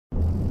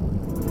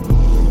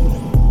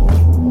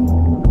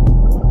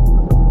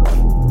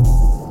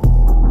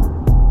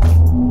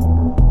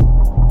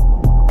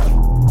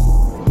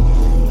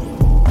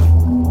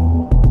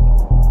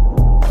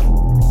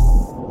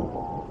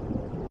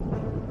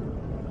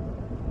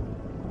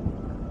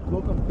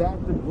Welcome back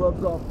to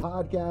Gloves Off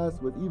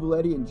Podcast with Evil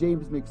Eddie and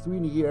James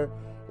McSweeney here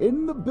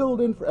in the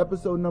building for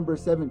episode number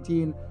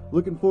 17.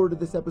 Looking forward to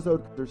this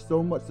episode. There's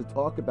so much to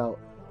talk about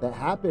that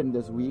happened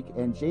this week,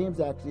 and James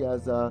actually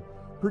has a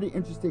pretty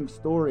interesting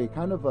story,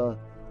 kind of a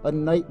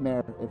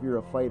nightmare if you're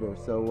a fighter.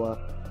 So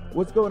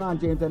what's going on,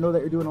 James? I know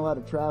that you're doing a lot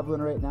of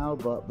traveling right now,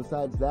 but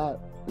besides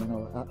that,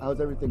 how's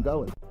everything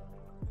going?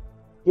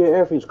 Yeah,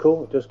 everything's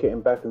cool. Just getting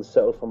back and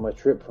settled from my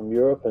trip from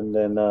Europe, and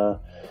then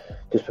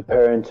just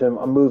preparing to.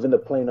 I'm moving to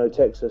Plano,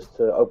 Texas,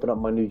 to open up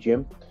my new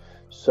gym.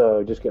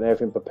 So just getting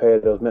everything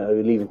prepared. I was meant to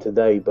be leaving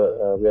today,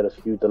 but we had a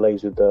few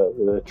delays with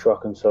the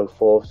truck and so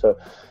forth. So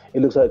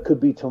it looks like it could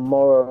be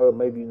tomorrow, or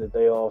maybe even the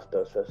day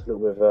after. So it's a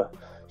little bit of a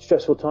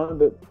stressful time,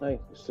 but hey,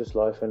 it's just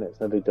life, and it's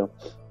no big deal.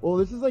 Well,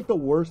 this is like the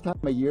worst time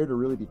of year to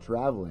really be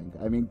traveling.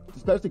 I mean,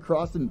 especially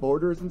crossing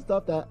borders and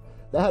stuff. That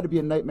had to be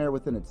a nightmare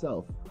within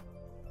itself.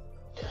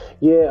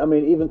 Yeah, I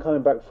mean, even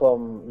coming back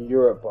from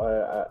Europe,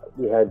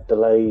 we had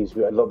delays.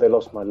 They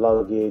lost my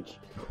luggage,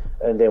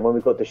 and then when we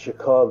got to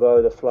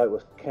Chicago, the flight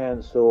was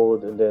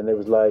cancelled, and then it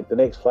was like the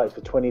next flight's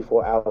for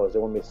 24 hours. They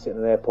want me to sit in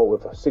an airport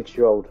with a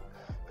 6-year-old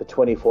for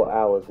 24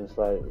 hours, and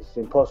it's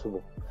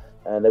impossible.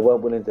 And they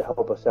weren't willing to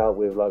help us out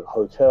with like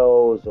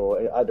hotels, or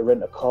I had to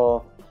rent a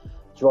car,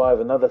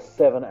 drive another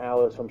 7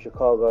 hours from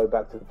Chicago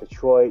back to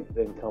Detroit,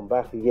 then come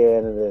back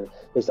again, and then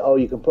they said,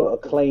 you can put a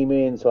claim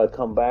in. So I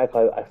come back,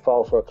 I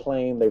file for a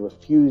claim, they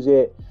refuse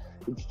it.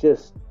 It's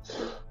just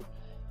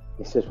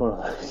one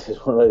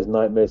of those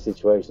nightmare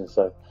situations.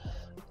 So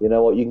you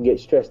know what, you can get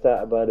stressed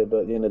out about it, but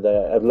at the end of the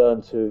day, I've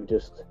learned to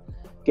just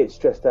get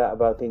stressed out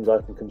about things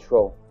I can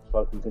control. If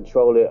I can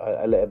control it,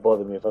 I let it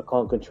bother me. If I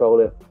can't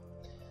control it,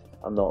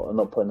 I'm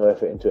not putting no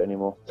effort into it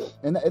anymore.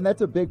 And that's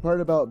a big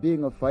part about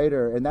being a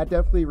fighter, and that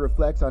definitely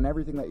reflects on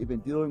everything that you've been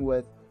dealing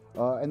with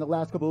in the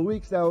last couple of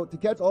weeks. Now, to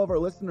catch all of our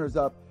listeners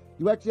up,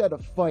 you actually had a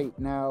fight.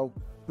 Now,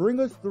 bring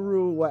us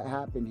through what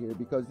happened here,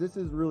 because this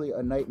is really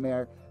a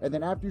nightmare. And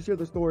then after you share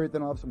the story,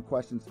 then I'll have some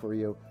questions for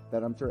you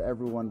that I'm sure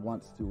everyone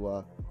wants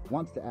to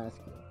ask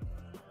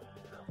you.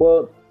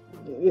 Well,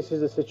 this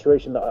is a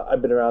situation that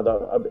I've been around.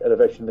 I've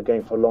been in the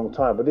game for a long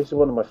time, but this is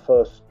one of my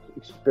first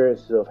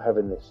experiences of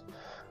having this.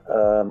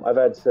 I've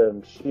had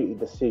some shitty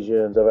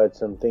decisions. I've had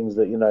some things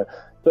that,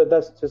 but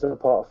that's just a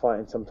part of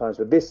fighting sometimes.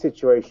 But this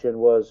situation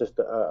was just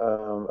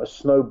a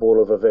snowball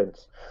of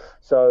events.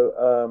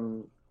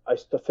 So I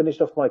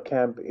finished off my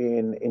camp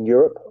in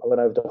Europe. I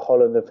went over to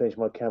Holland and finished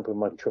my camp with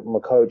my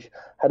coach.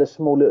 Had a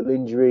small little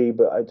injury,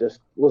 but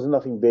wasn't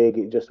nothing big.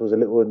 It just was a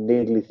little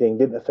niggly thing.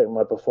 Didn't affect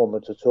my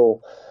performance at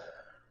all.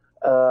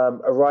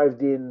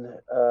 Arrived in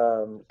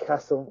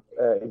Kassel,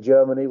 in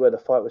Germany, where the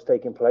fight was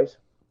taking place.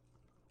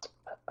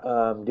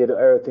 Did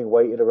everything,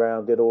 waited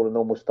around, did all the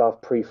normal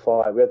stuff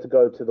pre-fight. We had to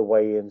go to the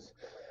weigh-ins.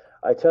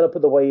 I turned up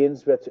at the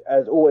weigh-ins. We had to,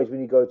 as always, when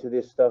you go to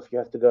this stuff, you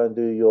have to go and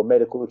do your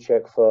medical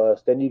check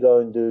first. Then you go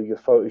and do your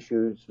photo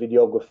shoots,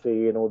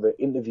 videography, and all the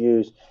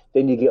interviews.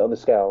 Then you get on the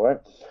scale, right?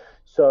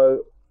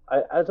 So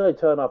as I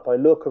turn up, I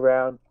look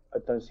around. I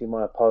don't see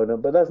my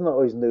opponent, but that's not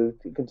always new.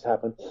 It can just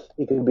happen.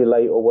 He can be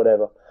late or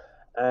whatever.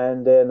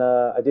 And then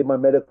I did my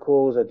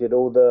medicals. I did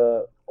all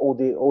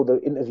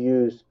the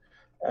interviews.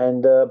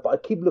 And but I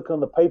keep looking on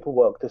the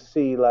paperwork to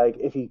see like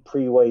if he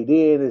pre-weighed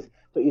in,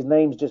 but his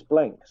name's just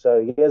blank, so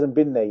he hasn't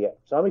been there yet.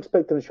 So I'm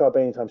expecting to show up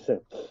anytime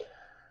soon.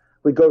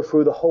 We go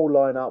through the whole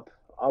lineup.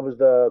 I was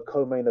the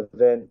co-main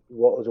event,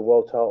 what was a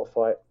world title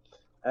fight,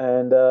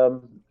 and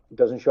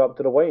doesn't show up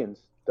to the weigh-ins,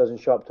 doesn't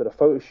show up to the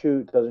photo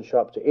shoot, doesn't show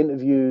up to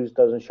interviews,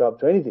 doesn't show up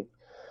to anything.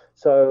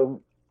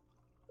 So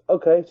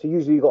okay, so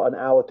usually you got an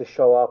hour to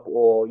show up,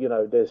 or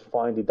there's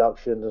fine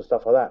deductions and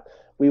stuff like that.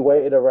 We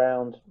waited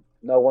around.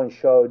 No one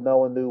showed. No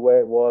one knew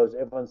where it was.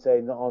 Everyone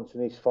saying not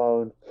answering his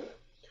phone.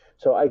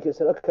 So I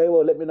said, okay,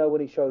 well, let me know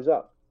when he shows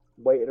up.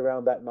 Waited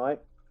around that night.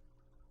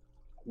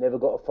 Never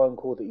got a phone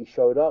call that he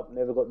showed up.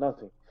 Never got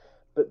nothing.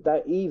 But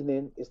that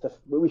evening,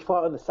 we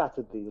fight on the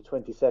Saturday, the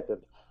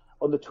 22nd.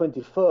 On the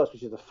 21st,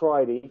 which is the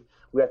Friday,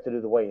 we had to do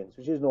the weigh-ins,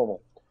 which is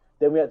normal.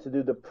 Then we had to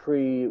do the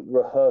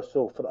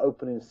pre-rehearsal for the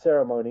opening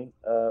ceremony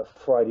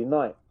Friday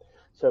night.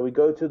 So we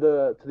go to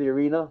the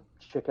arena,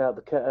 check out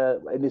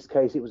in this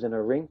case, it was in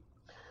a ring.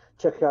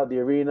 Check out the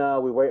arena,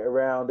 we wait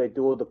around, they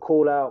do all the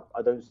call out.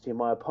 I don't see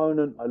my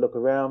opponent. I look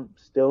around,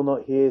 still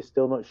not here,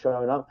 still not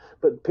showing up.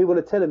 But people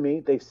are telling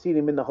me they've seen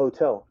him in the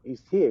hotel.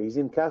 He's here, he's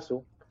in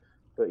Kassel,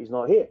 but he's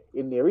not here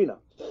in the arena.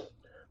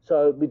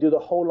 So we do the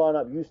whole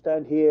lineup. You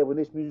stand here, when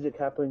this music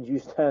happens, you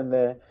stand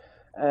there.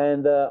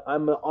 And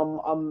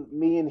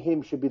me and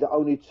him should be the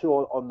only two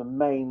on the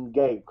main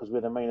gate because we're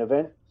the main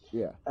event.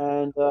 Yeah.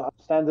 And I'm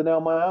standing there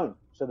on my own.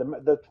 So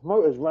the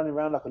promoter's running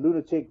around like a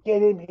lunatic.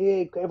 Get him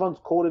here. Everyone's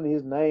calling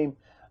his name.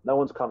 No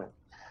one's coming.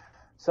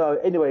 So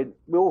anyway,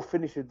 we all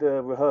finished with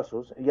the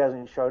rehearsals. He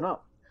hasn't shown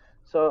up.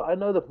 So I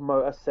know the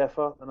promoter,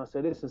 Sefa, and I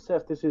said, listen,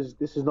 Seth, this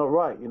is not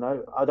right.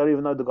 I don't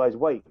even know the guy's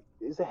weight.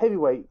 It's a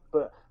heavyweight,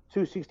 but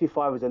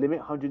 265 is a limit.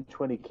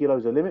 120 kilos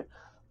is a limit.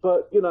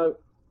 But,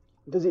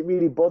 does it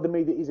really bother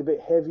me that he's a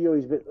bit heavy or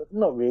he's a bit...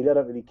 Not really. I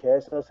don't really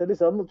care. So I said,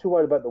 listen, I'm not too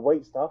worried about the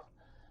weight stuff,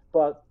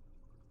 but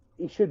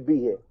he should be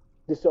here.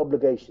 This is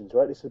obligations,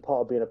 right? This is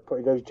part of being a pro.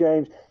 He goes,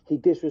 James, he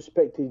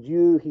disrespected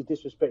you. He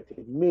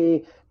disrespected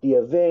me. The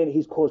event.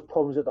 He's caused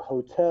problems at the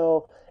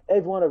hotel.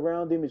 Everyone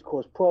around him has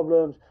caused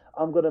problems.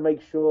 I'm going to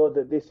make sure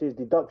that this is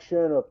deduction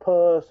or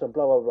purse and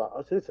blah, blah, blah.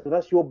 I said, listen,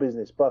 that's your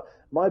business. But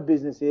my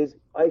business is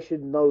I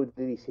should know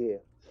that he's here.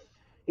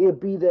 He'll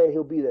be there.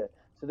 He'll be there.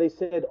 So they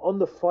said on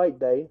the fight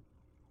day,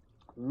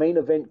 main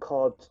event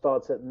card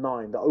starts at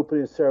 9. The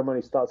opening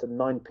ceremony starts at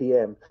 9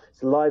 p.m.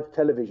 It's live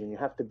television. You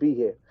have to be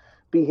here.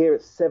 Be here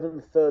at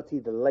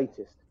 7:30, the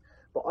latest.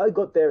 But I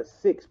got there at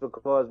 6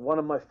 because one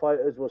of my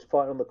fighters was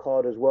fighting on the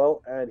card as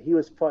well, and he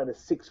was fighting at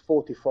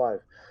 6:45.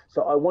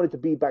 So I wanted to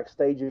be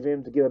backstage with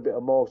him to give a bit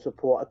of moral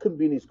support. I couldn't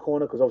be in his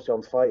corner because obviously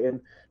I'm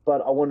fighting,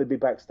 but I wanted to be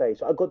backstage.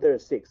 So I got there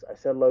at 6. I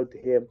said hello to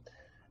him.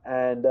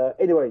 And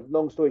anyway,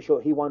 long story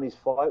short, he won his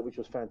fight, which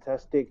was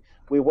fantastic.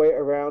 We wait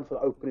around for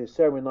the opening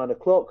ceremony, 9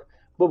 o'clock.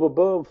 Boom, boom,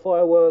 boom,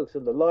 fireworks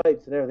and the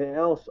lights and everything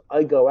else.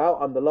 I go out.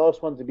 I'm the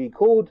last one to be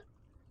called.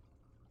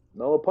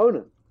 No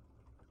opponent.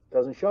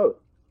 Doesn't show.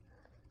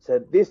 So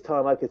this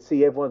time I could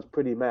see everyone's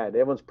pretty mad.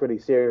 Everyone's pretty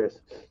serious.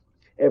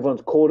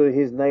 Everyone's calling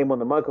his name on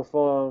the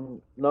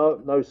microphone.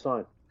 No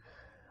sign.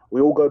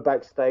 We all go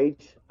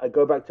backstage. I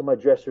go back to my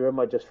dressing room.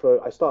 I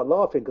start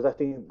laughing because I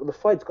think, well, the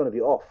fight's going to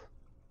be off.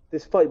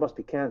 This fight must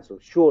be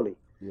cancelled, surely.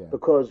 Yeah.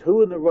 Because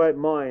who in the right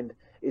mind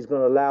is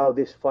going to allow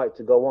this fight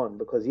to go on?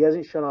 Because he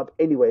hasn't shown up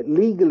anyway.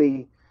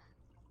 Legally,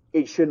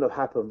 it shouldn't have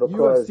happened.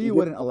 Because UFC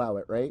wouldn't allow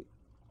it, right?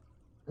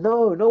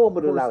 No one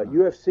would allow it.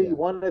 UFC, yeah.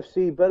 ONE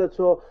FC,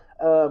 Bellator,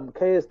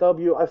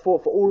 KSW. I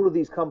fought for all of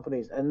these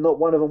companies, and not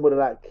one of them would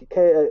allow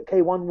it.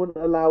 K1 wouldn't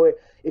allow it.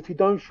 If you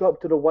don't show up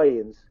to the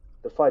weigh-ins,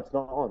 the fight's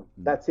not on.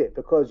 That's it.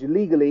 Because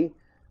legally,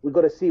 we've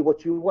got to see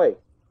what you weigh.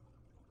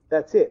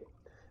 That's it.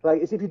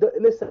 Like, it's if you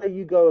let's say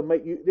you go and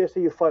let's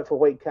say you fight for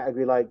weight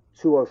category like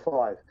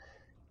 205.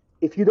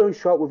 If you don't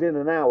show up within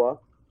an hour,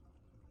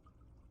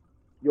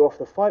 you're off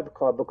the fight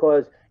card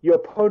because your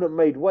opponent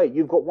made weight.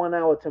 You've got 1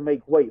 hour to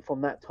make weight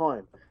from that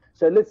time.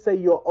 So let's say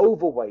you're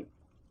overweight.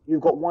 You've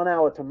got 1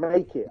 hour to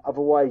make it.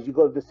 Otherwise, you've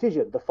got a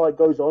decision. The fight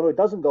goes on or it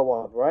doesn't go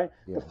on, right?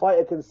 Yeah. The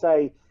fighter can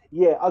say,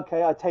 yeah,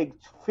 okay, I take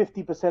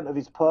 50% of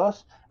his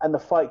purse and the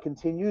fight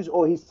continues.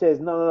 Or he says,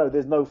 no,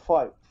 there's no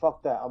fight.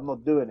 Fuck that. I'm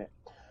not doing it.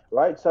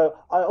 Right? So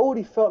I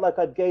already felt like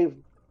I gave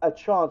a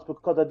chance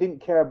because I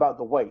didn't care about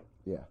the weight.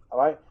 Yeah. All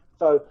right?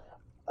 So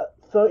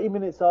 30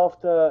 minutes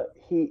after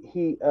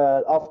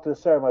after the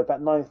ceremony,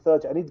 about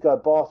 9:30, I need to go to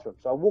the bathroom.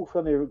 So I walk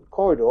from the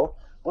corridor.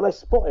 When I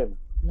spot him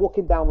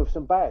walking down with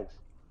some bags.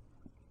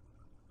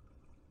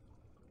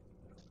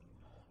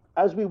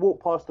 As we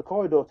walk past the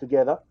corridor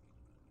together,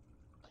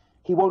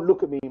 he won't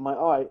look at me in my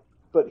eye,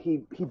 but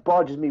he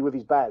barges me with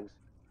his bags,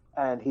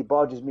 and he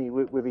barges me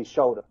with his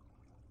shoulder.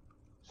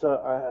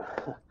 So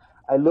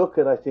I look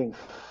and I think,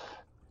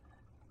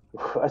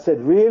 I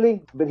said,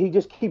 really? But he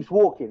just keeps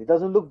walking. He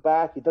doesn't look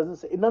back. He doesn't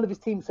say, none of his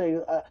team say.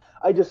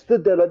 I just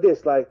stood there like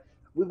this, like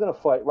we're gonna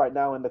fight right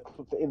now in the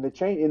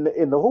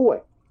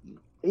hallway.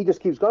 He just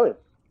keeps going.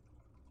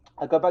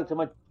 I go back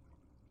to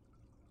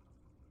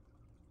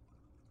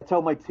I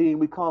tell my team,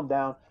 we calm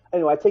down.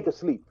 Anyway, I take a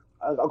sleep.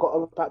 I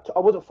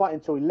wasn't fighting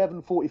until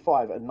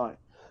 11:45 at night.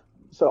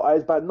 So I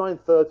was about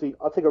 9:30.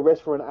 I'll take a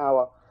rest for an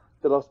hour.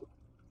 Then I'll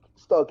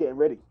start getting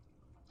ready.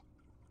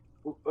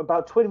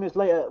 About 20 minutes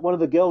later, one of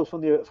the girls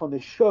from the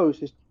show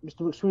says,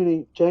 "Mr.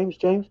 McSweeney, James."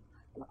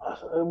 I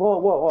said,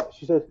 what?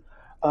 She said,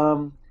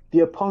 the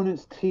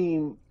opponent's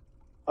team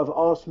have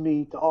asked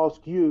me to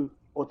ask you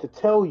or to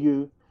tell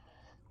you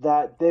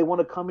that they want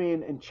to come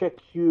in and check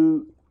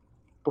you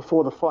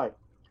before the fight.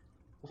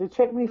 I said,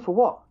 check me for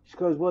what? She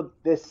goes, well,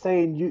 they're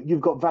saying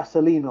you've got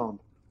Vaseline on.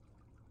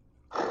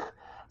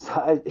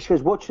 She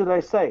goes, what should I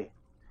say?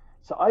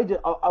 So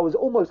I was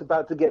almost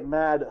about to get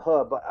mad at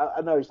her, but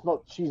I know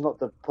she's not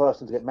the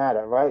person to get mad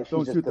at, right?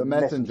 She's just the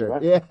messenger.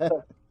 Right? Yeah.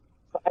 So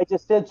I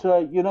just said to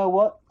her, you know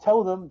what?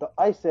 Tell them that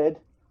I said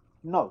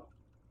no.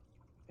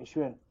 And she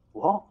went,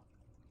 what?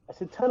 I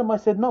said, tell them I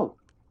said no.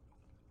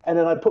 And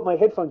then I put my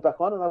headphones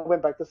back on and I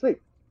went back to sleep.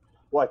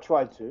 Well, I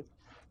tried to.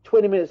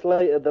 20 minutes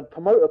later, the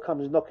promoter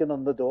comes knocking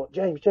on the door.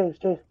 James.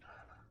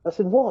 I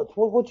said, what?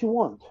 What do you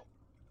want?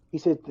 He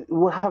said,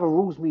 we'll have a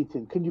rules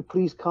meeting. Can you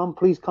please come?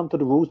 Please come to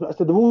the rules meeting. I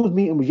said, the rules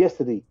meeting was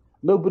yesterday.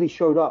 Nobody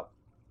showed up.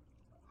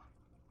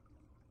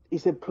 He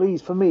said,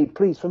 please, for me.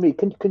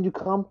 Can you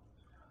come?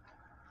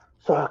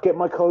 So I get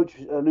my coach,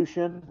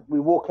 Lucian. We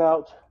walk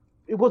out.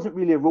 It wasn't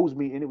really a rules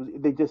meeting.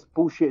 They just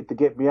bullshitted to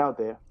get me out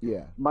there.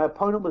 Yeah. My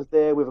opponent was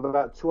there with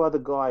about 2 other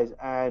guys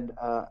and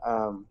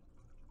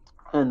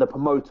the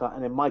promoter,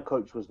 and then my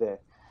coach was there.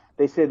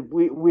 They said,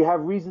 we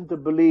have reason to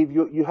believe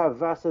you have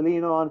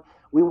Vaseline on.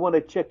 We want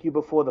to check you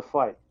before the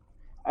fight.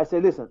 I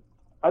said, listen,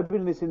 I've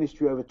been in this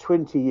industry over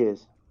 20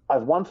 years.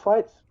 I've won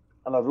fights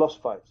and I've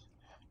lost fights.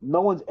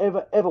 No one's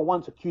ever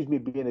once accused me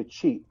of being a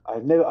cheat.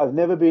 I've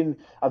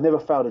never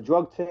failed a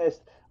drug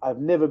test. I've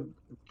never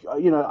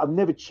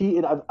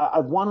cheated.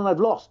 I've won and I've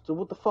lost. So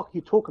what the fuck are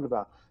you talking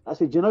about? I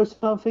said, you know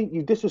something?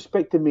 You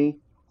disrespected me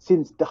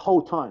since the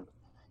whole time.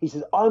 He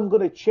says, I'm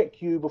going to check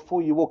you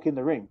before you walk in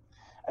the ring.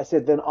 I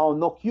said, then I'll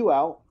knock you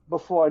out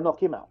before I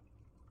knock him out.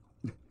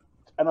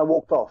 And I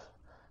walked off.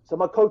 So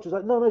my coach was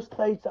like, no,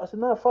 stay. I said,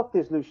 no, fuck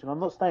this, Lucian. I'm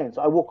not staying.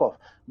 So I walk off.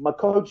 My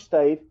coach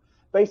stayed.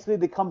 Basically,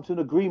 they come to an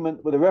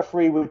agreement where the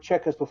referee would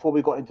check us before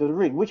we got into the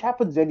ring, which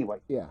happens anyway.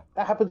 Yeah.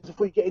 That happens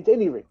before you get into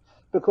any ring,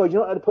 because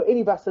you're not going to put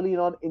any Vaseline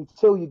on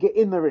until you get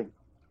in the ring,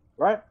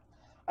 right?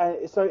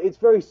 And so it's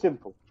very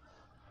simple.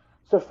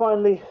 So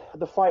finally,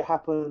 the fight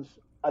happens.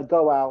 I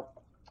go out.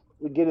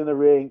 We get in the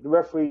ring. The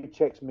referee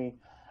checks me.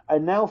 I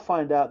now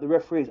find out the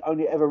referee has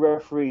only ever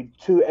refereed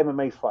 2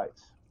 MMA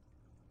fights.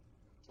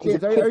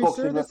 James, are you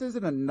sure this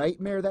isn't a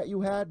nightmare that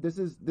you had? This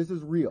is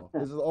real.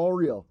 This is all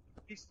real.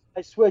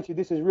 I swear to you,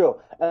 this is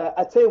real.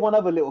 I tell you one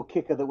other little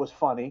kicker that was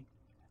funny.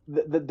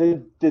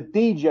 The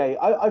DJ,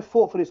 I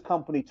fought for this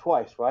company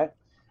twice, right?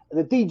 And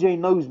the DJ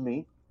knows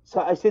me.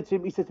 So I said to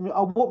him, he said to me,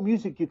 oh, what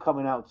music you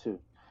coming out to?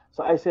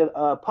 So I said,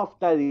 Puff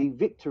Daddy,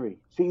 Victory.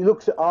 So he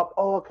looks it up.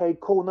 Oh, okay,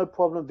 cool, no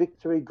problem.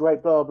 Victory,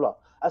 great, blah, blah, blah.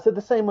 I said,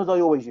 the same as I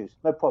always use,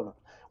 no problem.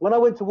 When I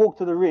went to walk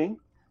to the ring,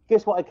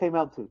 guess what I came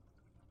out to?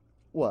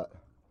 What?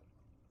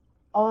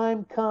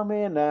 I'm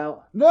coming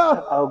out. No!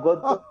 I've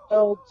got the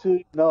world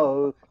to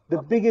know.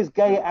 The biggest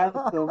gay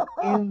anthem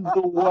in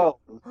the world.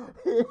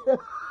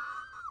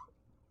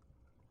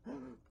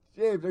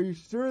 James, are you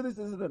sure this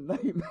isn't a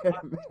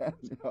nightmare, man?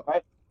 No.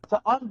 Right? So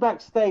I'm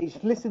backstage,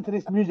 listening to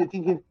this music,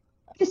 thinking,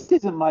 this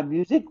isn't my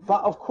music.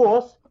 But of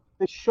course,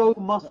 the show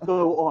must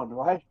go on,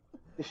 right?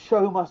 The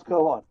show must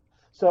go on.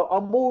 So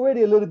I'm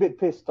already a little bit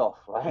pissed off,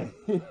 right?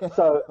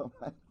 So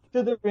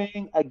to the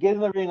ring, I get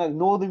in the ring, I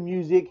ignore the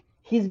music.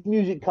 His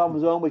music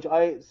comes on, which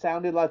I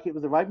sounded like it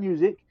was the right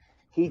music.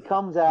 He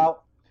comes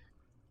out.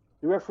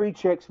 The referee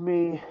checks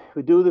me.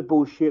 We do the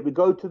bullshit. We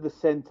go to the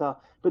center,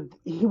 but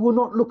he will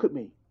not look at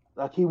me.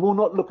 Like, he will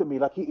not look at me.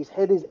 Like, his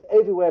head is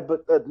everywhere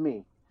but at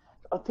me.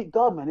 I think,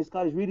 God, man, this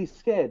guy is really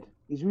scared.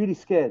 He's really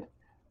scared.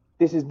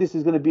 This is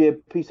going to be a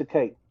piece of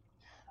cake.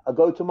 I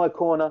go to my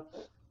corner.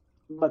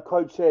 My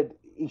coach said,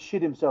 he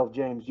shit himself,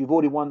 James. You've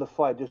already won the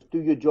fight. Just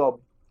do your job.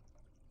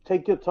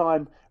 Take your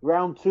time.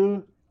 Round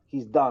 2,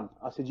 he's done.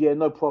 I said, yeah,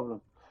 no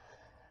problem.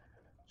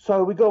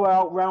 So we go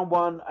out, round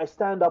 1. I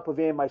stand up with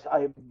him. I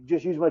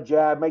just use my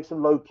jab, make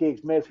some low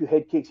kicks, make a few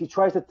head kicks. He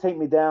tries to take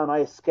me down. I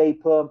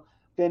escape him.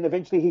 Then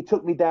eventually he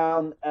took me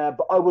down,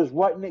 but I was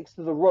right next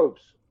to the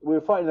ropes. We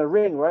were fighting in a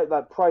ring, right,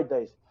 like Pride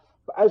days.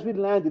 But as we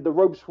landed, the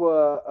ropes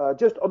were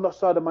just on the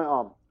side of my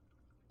arm.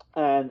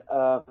 And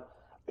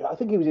I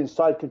think he was in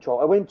side control.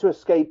 I went to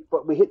escape,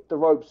 but we hit the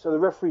ropes. So the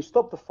referee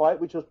stopped the fight,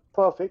 which was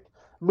perfect,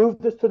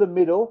 moved us to the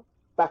middle,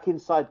 back in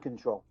side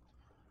control.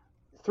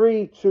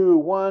 3, 2,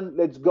 1,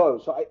 let's go.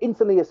 So I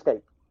instantly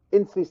escape,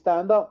 instantly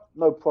stand up,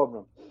 no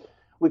problem.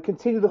 We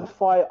continue the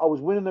fight. I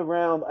was winning the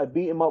round. I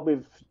beat him up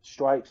with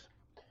strikes.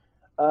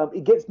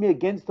 He gets me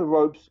against the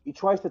ropes. He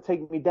tries to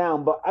take me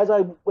down, but as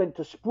I went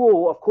to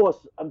sprawl, of course,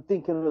 I'm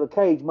thinking of the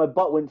cage, my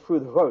butt went through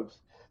the ropes.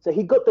 So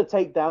he got the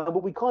takedown,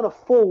 but we kind of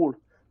fall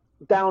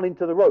down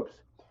into the ropes.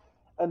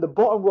 And the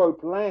bottom rope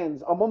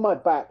lands, I'm on my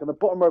back, and the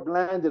bottom rope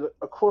landed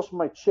across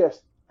my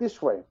chest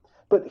this way.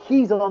 But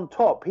he's on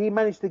top. He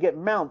managed to get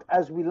mount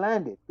as we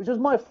landed, which was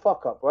my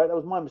fuck up, right? That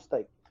was my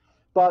mistake.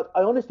 But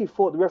I honestly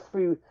thought the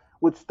referee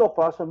would stop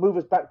us and move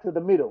us back to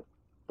the middle.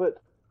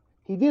 But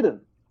he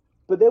didn't.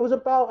 But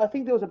I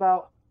think there was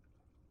about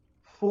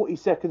 40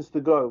 seconds to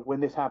go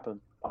when this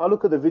happened. I'll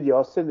look at the video.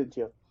 I'll send it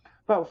to you.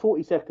 About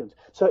 40 seconds.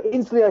 So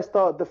instantly I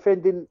start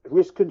defending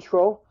wrist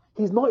control.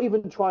 He's not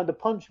even trying to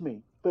punch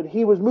me, but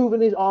he was moving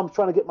his arms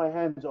trying to get my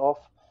hands off.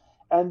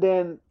 And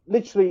then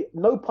literally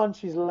no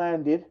punches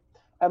landed.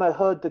 And I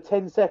heard the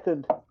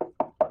 10-second,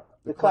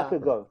 the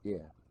clacker go. Yeah.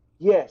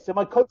 Yeah. So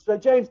my coach was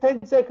like, James,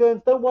 10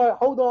 seconds. Don't worry.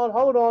 Hold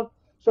on.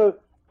 So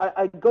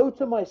I go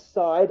to my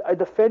side. I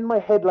defend my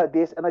head like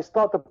this. And I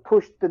start to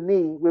push the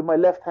knee with my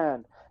left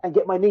hand and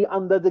get my knee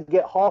under to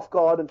get half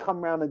guard and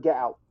come around and get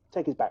out.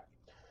 Take his back.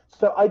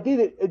 So I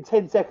did it in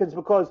 10 seconds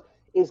because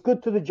it's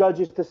good to the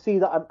judges to see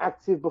that I'm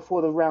active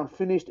before the round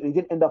finished and he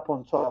didn't end up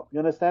on top. You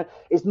understand?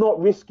 It's not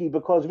risky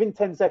because within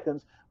 10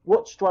 seconds,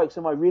 what strikes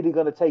am I really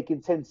going to take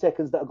in 10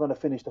 seconds that are going to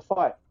finish the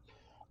fight?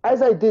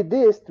 As I did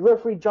this, the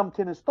referee jumped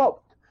in and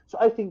stopped. So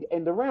I think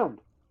end the round.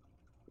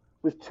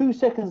 With 2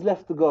 seconds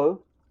left to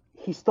go,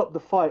 he stopped the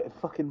fight and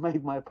fucking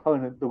made my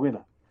opponent the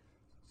winner.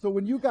 So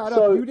when you got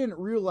up, you didn't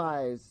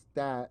realize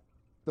that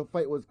the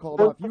fight was called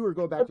off. You were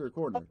going back to your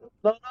corner.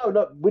 No.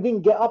 We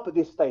didn't get up at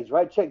this stage,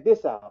 right? Check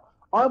this out.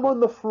 I'm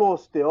on the floor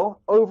still,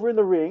 over in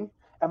the ring,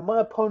 and my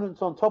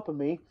opponent's on top of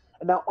me.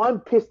 And now I'm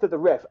pissed at the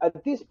ref.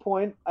 At this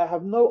point, I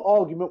have no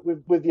argument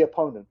with the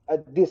opponent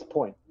at this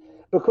point.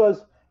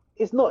 Because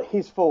it's not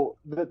his fault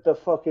that the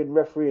fucking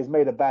referee has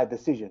made a bad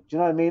decision. Do you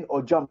know what I mean?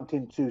 Or jumped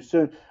in too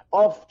soon.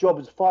 Our job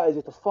as fighters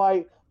is to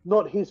fight.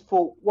 Not his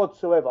fault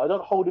whatsoever. I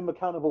don't hold him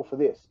accountable for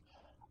this.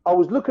 I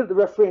was looking at the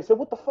referee and said,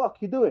 what the fuck are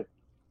you doing?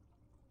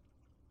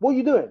 What are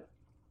you doing?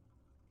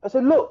 I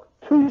said, look,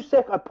 2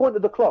 seconds. I pointed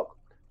at the clock.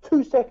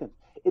 2 seconds.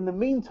 In the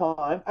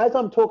meantime, as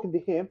I'm talking to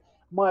him,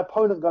 my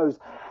opponent goes,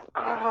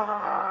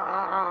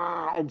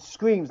 ah, and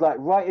screams like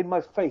right in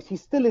my face.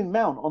 He's still in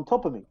mount on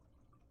top of me.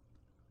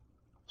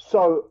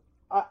 So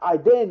I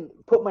then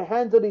put my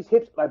hands on his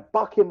hips and I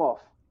buck him off.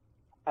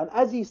 And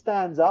as he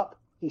stands up,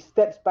 he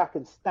steps back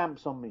and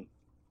stamps on me.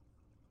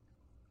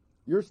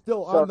 You're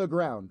still on the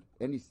ground,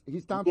 and he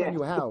stomps on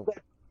you how?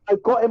 I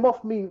got him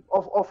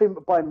off him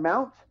by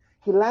mount.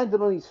 He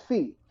landed on his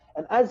feet,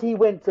 and as he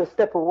went to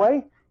step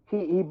away,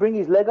 he bring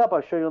his leg up.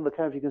 I'll show you on the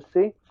camera if you can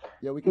see.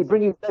 Yeah, we can. He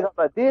bring his leg up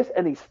like this,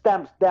 and he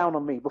stamps down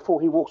on me before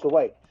he walks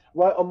away,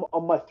 right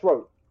on my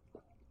throat.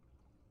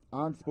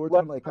 On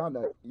sportsmanlike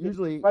conduct,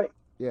 usually. Right.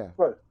 Yeah.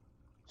 Right.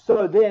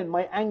 So then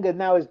my anger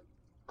now has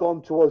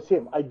gone towards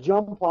him. I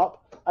jump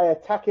up, I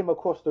attack him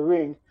across the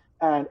ring,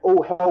 and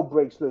all hell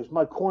breaks loose.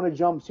 My corner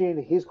jumps in,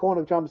 his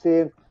corner jumps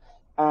in,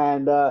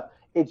 and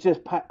it's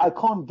just, I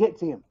can't get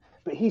to him.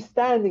 But he's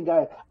standing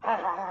going,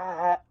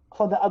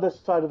 from the other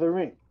side of the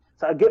ring.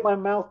 So I get my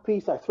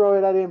mouthpiece, I throw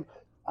it at him.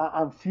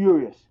 I'm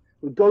furious.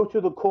 We go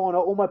to the corner,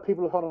 all my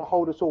people are trying to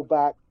hold us all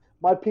back.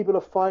 My people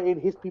are fighting,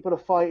 his people are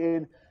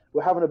fighting.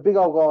 We're having a big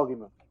old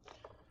argument.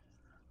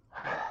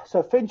 So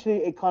eventually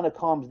it kind of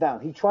calms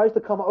down. He tries to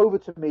come over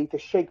to me to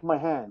shake my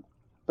hand,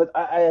 but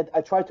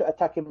I tried to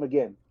attack him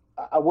again.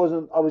 I was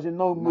in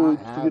no mood.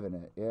 Not having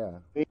it,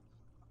 yeah.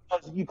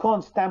 You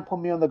can't stamp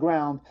on me on the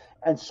ground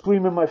and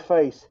scream in my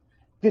face,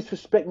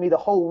 disrespect me the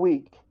whole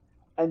week,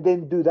 and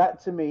then do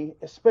that to me,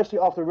 especially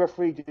after the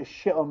referee just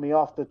shit on me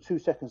after 2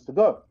 seconds to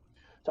go.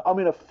 So I'm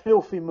in a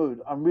filthy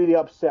mood. I'm really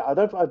upset. I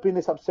don't think I've been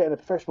this upset in a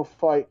professional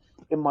fight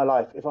in my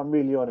life, if I'm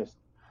really honest.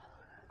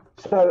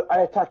 So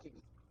I attack him.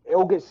 It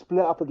all gets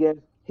split up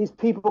again. His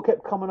people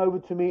kept coming over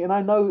to me, and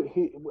I know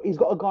he's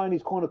got a guy in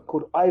his corner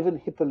called Ivan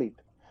Hippolyte.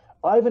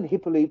 Ivan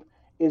Hippolyte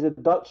is a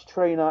Dutch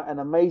trainer, an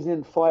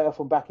amazing fighter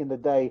from back in the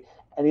day,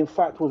 and in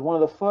fact was one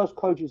of the first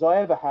coaches I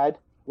ever had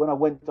when I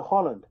went to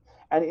Holland.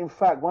 And in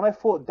fact, when I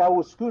fought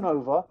Daryl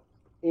Schoonover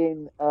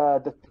in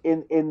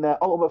the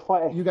Ultimate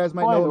Fighter, you guys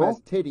might know him as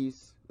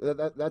Titties.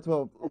 That's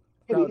what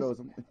crowd knows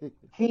him.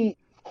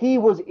 he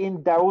was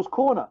in Daryl's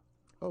corner.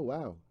 Oh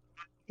wow.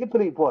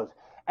 Hippolyte was.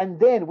 And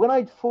then when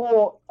I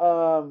fought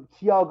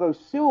Thiago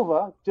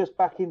Silva just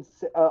back in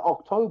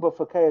October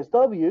for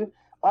KSW,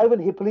 Ivan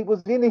Hippolyte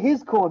was in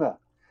his corner,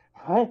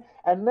 right?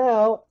 And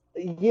now,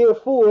 a year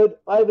forward,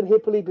 Ivan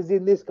Hippolyte is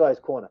in this guy's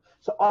corner.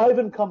 So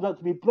Ivan comes up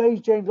to me,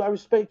 Blaze James, I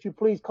respect you,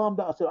 please calm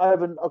down. I said,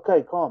 Ivan,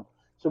 okay, calm.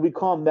 So we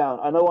calmed down.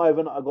 I know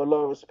Ivan, I got a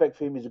lot of respect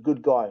for him. He's a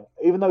good guy.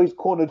 Even though he's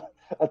cornered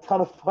a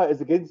ton of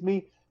fighters against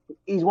me,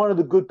 he's one of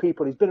the good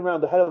people. He's been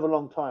around a hell of a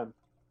long time.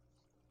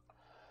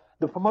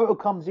 The promoter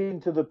comes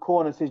into the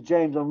corner and says,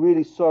 James, I'm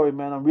really sorry,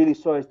 man. I'm really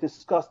sorry. It's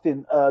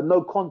disgusting.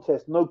 No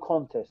contest, no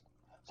contest.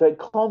 So it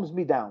calms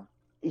me down.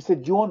 He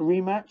said, do you want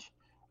rematch?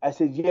 I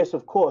said, yes,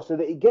 of course. So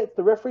that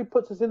the referee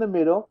puts us in the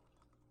middle.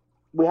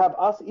 We have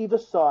us either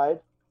side.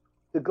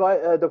 The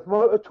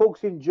promoter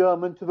talks in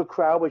German to the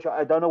crowd, which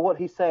I don't know what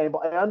he's saying,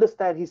 but I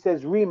understand he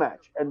says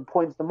rematch and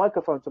points the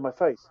microphone to my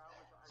face.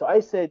 So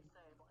I said,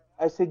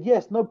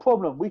 yes, no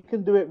problem. We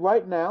can do it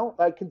right now.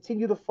 I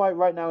continue the fight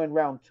right now in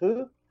round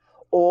 2.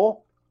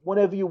 Or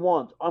whenever you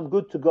want, I'm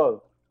good to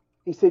go.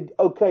 He said,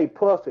 okay,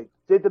 perfect.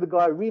 Said to the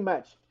guy,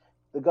 rematch.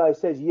 The guy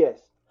says yes.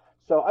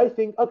 So I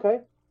think, okay.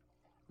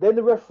 Then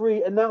the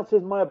referee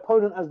announces my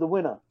opponent as the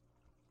winner.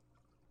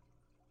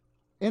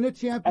 In a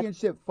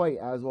championship fight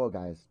as well,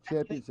 guys.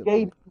 Championship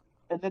fight.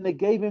 And then they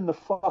gave him the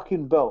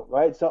fucking belt,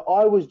 right? So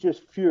I was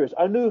just furious.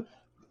 I knew,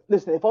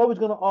 listen, if I was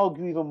going to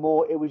argue even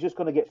more, it was just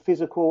going to get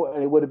physical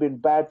and it would have been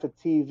bad for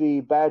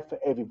TV, bad for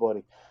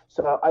everybody.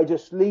 So I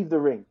just leave the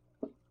ring.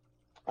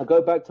 I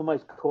go back to my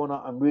corner.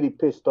 I'm really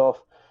pissed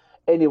off.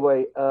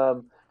 Anyway,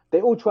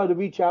 they all try to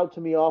reach out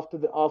to me after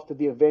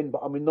the event, but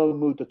I'm in no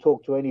mood to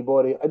talk to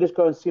anybody. I just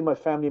go and see my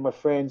family, my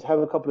friends, have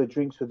a couple of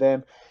drinks with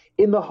them.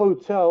 In the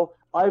hotel,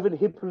 Ivan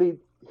Hippolyte,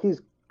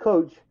 his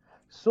coach,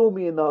 saw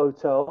me in the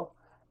hotel,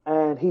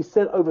 and he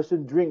sent over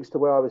some drinks to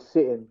where I was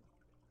sitting.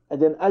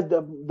 And then as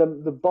the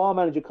bar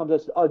manager comes out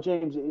and says, oh,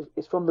 James,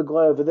 it's from the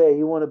guy over there.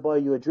 He want to buy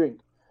you a drink.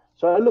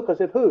 So I look, I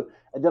said, who?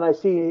 And then I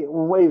see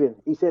him waving.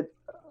 He said,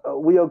 are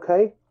we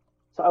okay?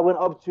 So I went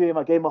up to him,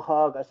 I gave him a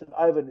hug. I said,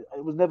 Ivan,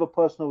 it was never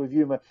personal with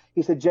you, man.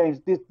 He said, James,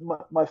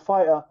 my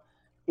fighter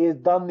has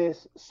done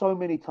this so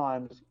many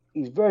times.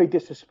 He's very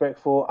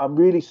disrespectful. I'm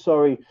really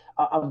sorry.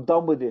 I'm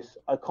done with this.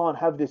 I can't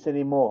have this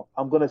anymore.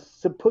 I'm going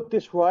to put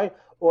this right,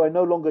 or I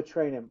no longer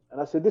train him.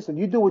 And I said, listen,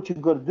 you do what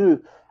you've got to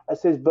do. I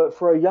said, but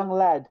for a young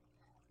lad,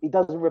 he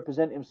doesn't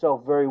represent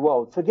himself very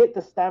well. Forget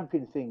the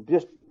stamping thing.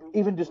 Just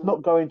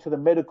not going to the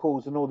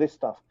medicals and all this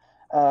stuff.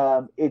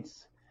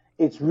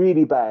 It's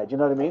really bad. You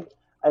know what I mean?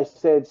 I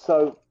said,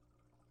 so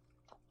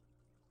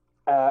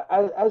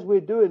as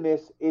we're doing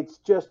this, it's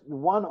just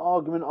one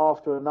argument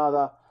after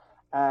another.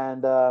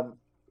 And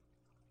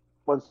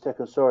 1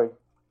 second, sorry.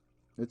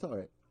 It's all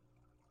right.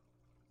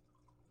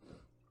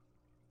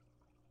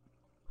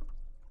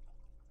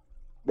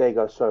 There you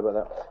go. Sorry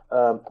about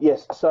that.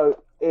 Yes,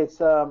 so it's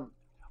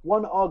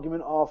one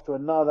argument after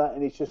another,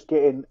 and it's just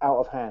getting out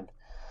of hand.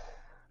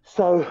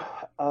 So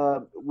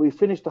we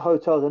finished the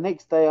hotel. The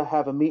next day, I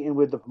have a meeting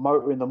with the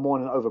promoter in the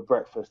morning over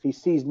breakfast. He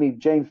sees me,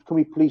 James, can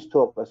we please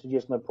talk? I said,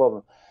 yes, no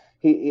problem.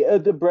 he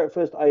at the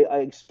breakfast, I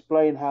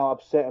explained how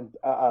upset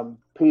and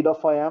peed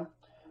off I am,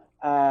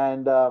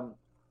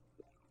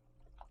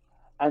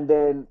 and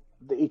then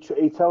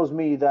he tells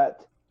me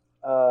that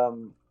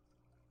um,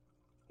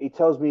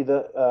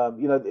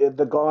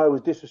 the guy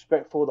was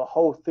disrespectful, the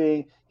whole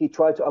thing. He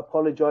tried to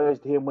apologize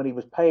to him when he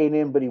was paying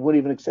him, but he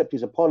wouldn't even accept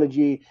his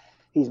apology.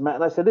 He's mad.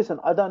 And I said, listen,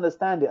 I don't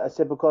understand it. I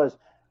said, because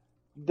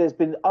there's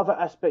been other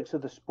aspects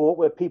of the sport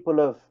where people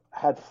have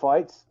had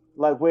fights,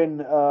 like when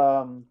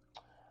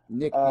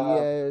Nick uh,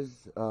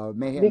 Diaz,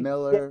 Mayhem Nick,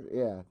 Miller,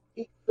 yeah.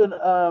 even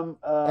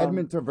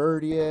Edmund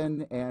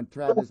Taverdian and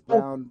Travis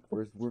Brown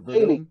were Daly,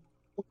 villain.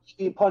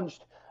 he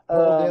punched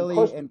Paul Daly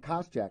Cos- and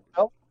Koscheck.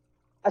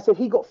 I said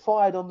he got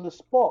fired on the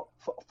spot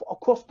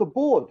across the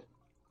board.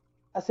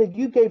 I said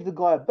you gave the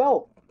guy a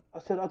belt. I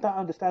said I don't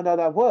understand how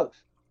that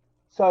works.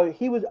 So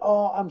he was,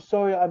 oh, I'm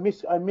sorry, I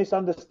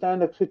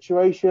misunderstand the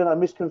situation, I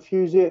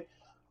misconfuse it.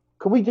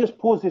 Can we just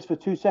pause this for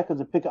 2 seconds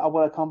and pick it up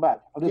when I come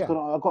back? Yeah.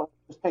 I've got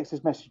to text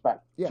this message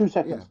back. Yeah, 2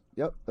 seconds.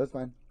 Yeah. Yep, that's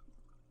fine.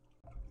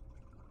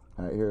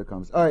 All right, here it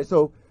comes. All right,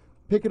 so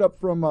pick it up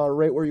from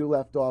right where you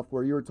left off,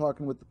 where you were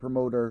talking with the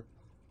promoter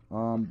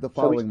the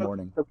following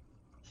morning.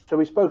 So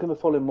we spoke in the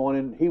following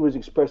morning. He was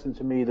expressing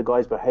to me the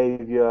guy's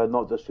behaviour,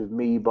 not just with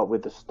me, but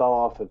with the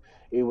staff, and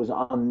it was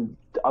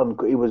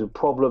it was a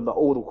problem that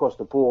all across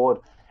the board.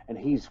 And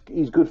he's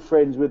good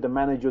friends with the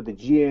manager of the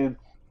gym.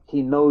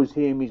 He knows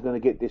him. He's going to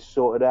get this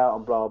sorted out,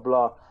 and blah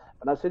blah.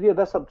 And I said, yeah,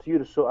 that's up to you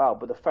to sort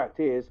out. But the fact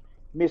is,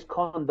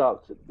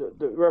 misconduct.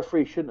 The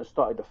referee shouldn't have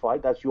started the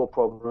fight. That's your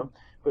problem.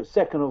 But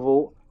second of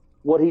all,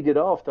 what he did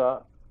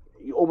after,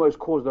 you almost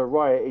caused a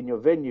riot in your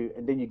venue,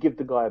 and then you give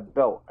the guy a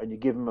belt and you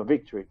give him a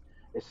victory.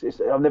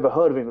 I've never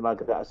heard of anything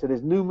like that. So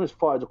there's numerous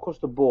fighters across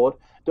the board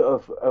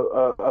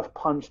that have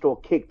punched or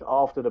kicked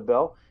after the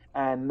bell,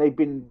 and they've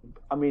been.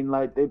 I mean,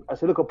 I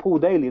said, look at Paul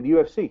Daly in the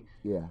UFC.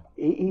 Yeah,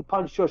 he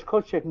punched Josh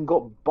Koscheck and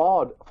got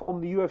barred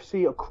from the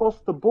UFC across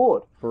the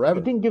board. forever.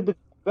 He didn't give the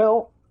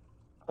belt.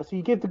 I said,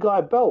 you give the guy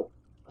a belt.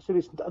 I said,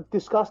 it's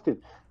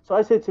disgusting. So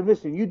I said to him,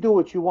 listen, you do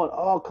what you want.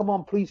 Oh, come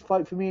on, please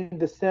fight for me in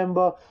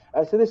December.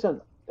 I said, listen,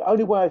 the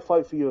only way I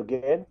fight for you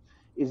again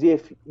is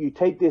if you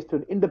take this to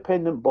an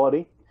independent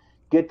body.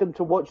 Get them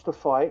to watch the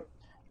fight,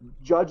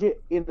 judge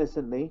it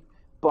innocently,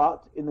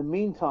 but in the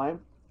meantime,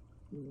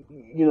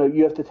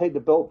 you have to take the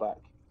belt back.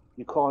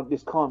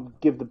 This can't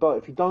give the belt.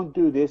 If you don't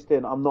do this,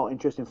 then I'm not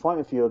interested in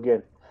fighting for you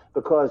again.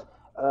 Because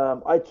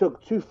I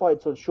took 2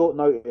 fights on short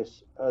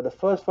notice. The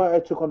first fight I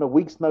took on a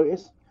week's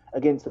notice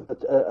against an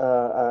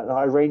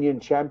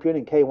Iranian champion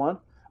in K1.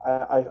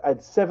 I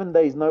had 7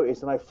 days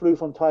notice, and I flew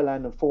from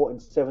Thailand and fought in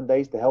 7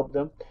 days to help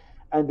them.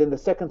 And then the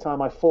second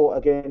time I fought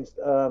against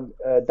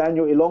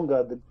Daniel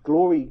Ilonga, the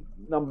glory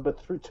number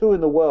 2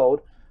 in the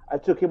world. I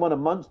took him on a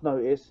month's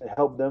notice and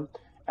helped them,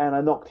 and I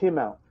knocked him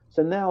out.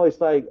 So now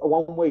it's like a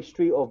one-way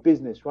street of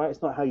business, right?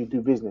 It's not how you do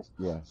business.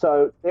 Yeah.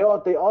 So they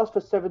asked for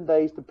 7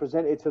 days to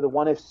present it to the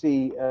ONE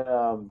FC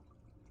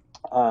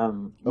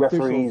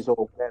referees or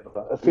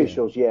whatever,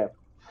 officials, yeah.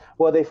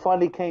 Well, they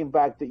finally came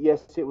back that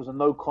yes, it was a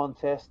no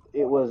contest.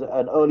 It was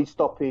an early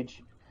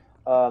stoppage.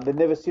 They've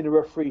never seen a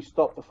referee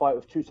stop the fight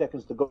with 2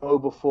 seconds to go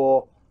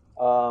before.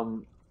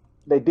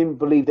 They didn't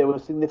believe there were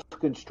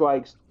significant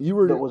strikes. You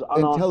were that was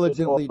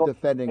intelligently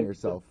defending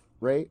yourself,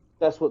 right?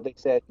 That's what they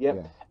said, yeah.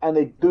 Yeah. And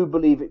they do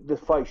believe the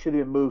fight should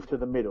have been moved to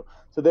the middle.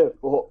 So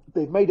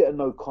they've made it a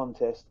no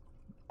contest,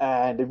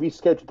 and they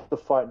rescheduled the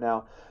fight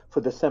now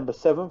for December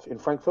 7th in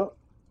Frankfurt.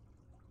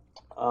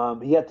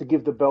 He had to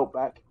give the belt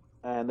back,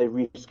 and they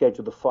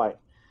rescheduled the fight.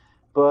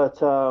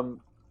 But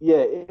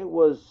yeah, it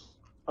was.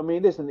 I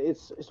mean, listen,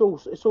 it's all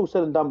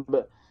said and done,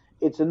 but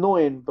it's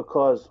annoying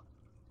because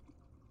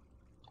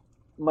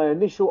my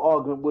initial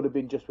argument would have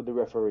been just with the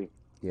referee,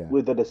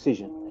 with the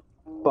decision,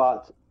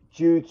 but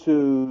due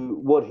to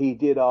what he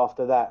did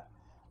after that,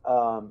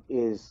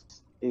 is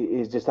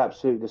just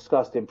absolutely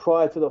disgusting.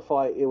 Prior to the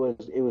fight, it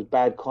was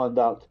bad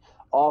conduct.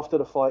 After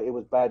the fight, it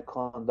was bad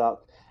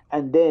conduct,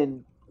 and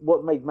then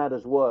what made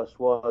matters worse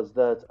was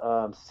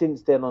that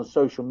since then on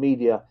social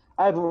media,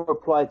 I haven't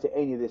replied to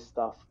any of this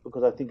stuff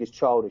because I think it's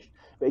childish.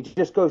 But it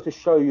just goes to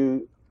show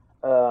you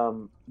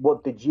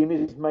what the gym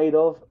is made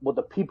of, what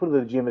the people of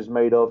the gym is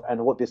made of,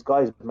 and what this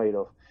guy's made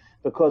of.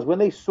 Because when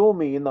they saw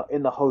me in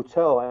the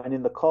hotel and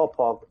in the car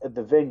park at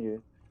the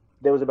venue,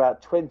 there was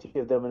about 20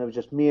 of them, and it was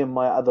just me and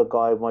my other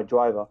guy, my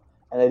driver,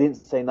 and they didn't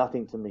say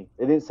nothing to me.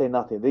 They didn't say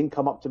nothing. They didn't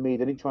come up to me.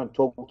 They didn't try and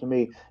talk to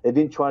me. They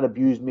didn't try and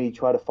abuse me,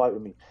 try to fight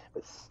with me.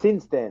 But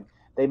since then,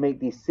 they make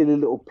these silly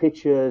little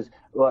pictures,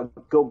 like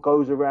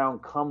goes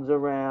around, comes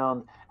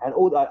around, and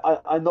all.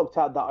 I knocked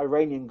out that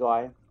Iranian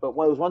guy, but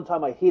there was one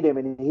time I hit him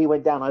and he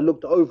went down. I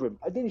looked over him.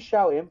 I didn't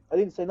shout him. I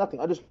didn't say nothing.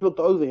 I just looked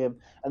over him,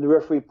 and the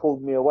referee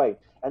pulled me away.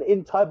 And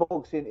in Thai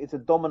boxing, it's a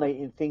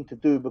dominating thing to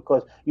do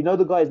because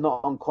the guy is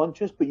not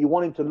unconscious, but you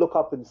want him to look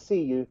up and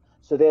see you.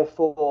 So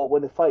therefore,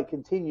 when the fight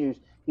continues,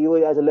 he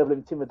always has a level of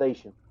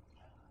intimidation.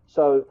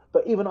 So,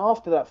 but even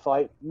after that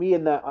fight, me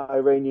and that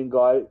Iranian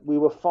guy, we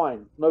were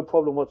fine, no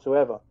problem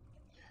whatsoever.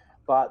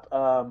 But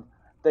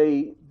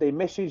they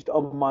messaged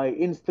on my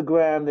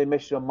Instagram, they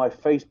messaged on my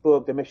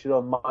Facebook, they messaged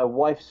on my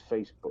wife's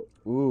Facebook.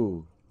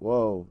 Ooh,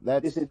 whoa,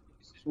 that's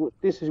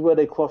This is where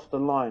they crossed the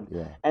line.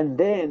 yeah. And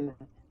then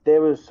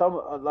there was some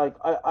like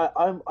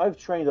I've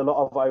trained a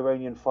lot of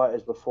Iranian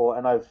fighters before,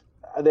 and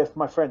they're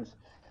my friends.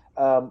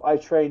 I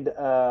trained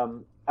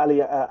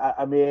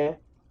Amir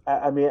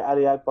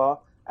Ali Akbar,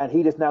 and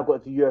he just now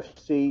got to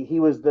UFC. He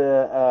was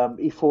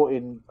he fought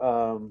in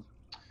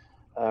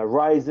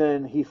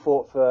Ryzen. He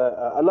fought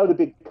for a load of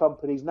big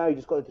companies. Now he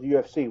just got into the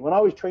UFC. When I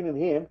was training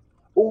him,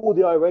 all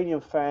the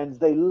Iranian fans,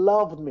 they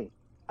loved me.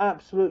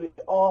 Absolutely.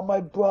 Oh,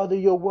 my brother,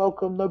 you're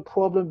welcome. No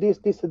problem. This,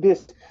 and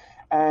this.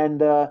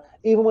 And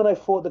even when I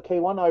fought the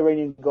K1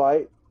 Iranian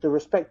guy, the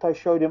respect I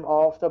showed him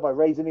after by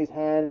raising his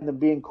hand and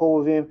being cool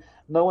with him,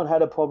 no one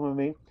had a problem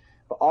with me.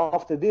 But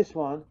after this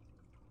one,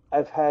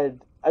 I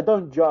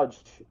don't judge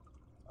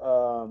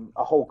a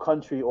whole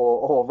country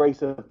or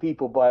race of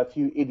people by a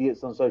few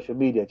idiots on social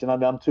media. Do you know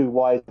what I mean? I'm too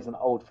wise and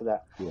old for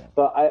that. Yeah.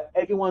 But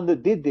everyone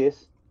that did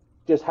this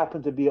just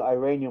happened to be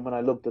Iranian when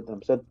I looked at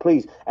them. So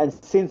please, and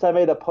since I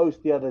made a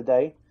post the other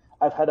day,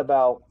 I've had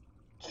about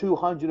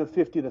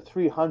 250 to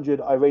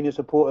 300 Iranian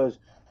supporters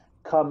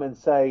come and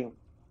say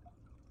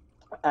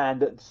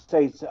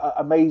it's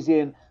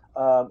amazing.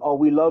 Oh,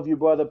 we love you,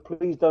 brother.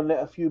 Please don't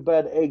let a few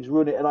bad eggs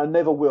ruin it. And I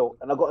never will.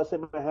 And I've got to set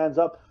my hands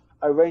up.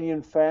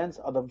 Iranian fans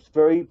are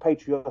very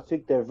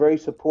patriotic. They're very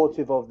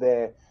supportive of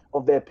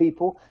their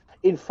people.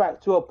 In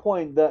fact, to a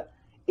point that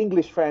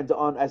English fans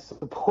aren't as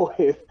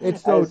supportive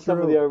as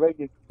some of the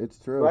Iranian. It's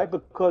true, right?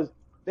 Because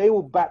they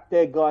will back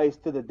their guys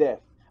to the death.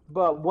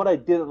 But what I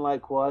didn't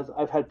like was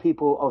I've had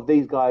people of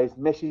these guys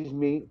message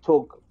me,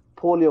 talk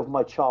poorly of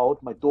my child,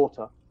 my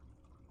daughter.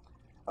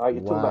 All right,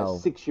 you're talking about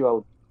a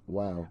 6-year-old.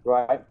 Wow.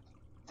 Right?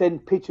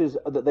 Send pictures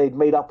that they'd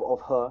made up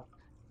of her,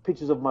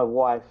 pictures of my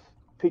wife,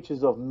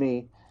 pictures of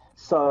me.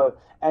 So,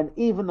 and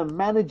even the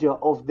manager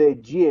of their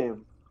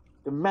gym,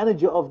 the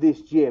manager of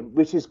this gym,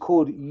 which is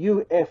called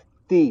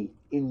UFD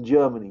in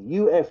Germany,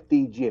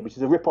 UFD gym, which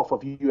is a ripoff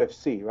of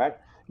UFC, right?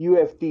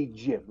 UFD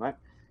gym, right?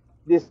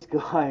 This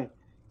guy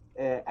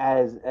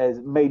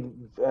has made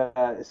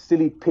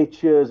silly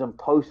pictures and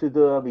posted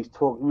them. He's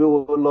talked a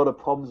lot of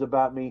problems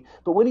about me.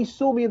 But when he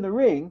saw me in the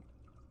ring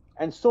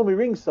and saw me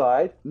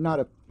ringside, not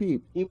a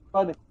peep. He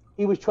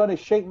was trying to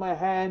shake my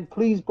hand.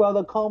 Please,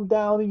 brother, calm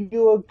down. Are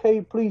you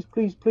okay? Please,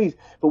 please, please.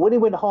 But when he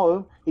went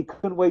home, he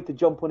couldn't wait to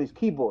jump on his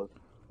keyboard.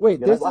 Wait,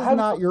 this is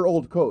not your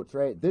old coach,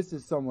 right? This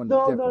is someone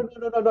different.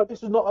 No.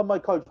 This is not my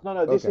coach.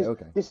 No. This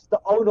is the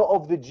owner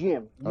of the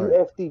gym, All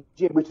UFD right.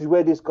 gym, which is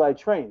where this guy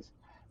trains.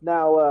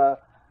 Now,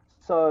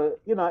 so,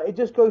 it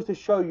just goes to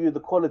show you the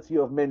quality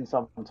of men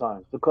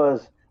sometimes.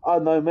 Because, I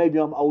don't know, maybe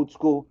I'm old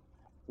school.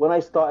 When I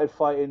started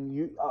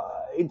fighting,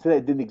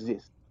 internet didn't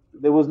exist.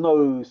 There was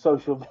no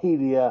social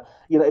media.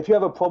 If you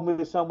have a problem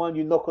with someone,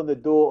 you knock on the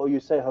door or you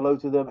say hello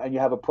to them and you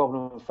have a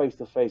problem face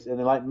to face.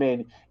 And like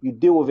men, you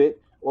deal with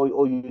it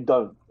or you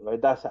don't.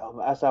 Right? That's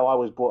how I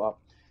was brought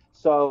up.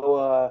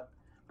 So,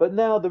 but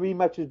now the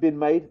rematch has been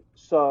made.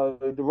 So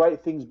the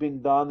right thing's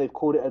been done. They've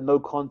called it a no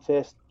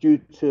contest due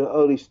to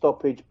early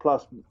stoppage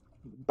plus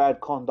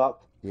bad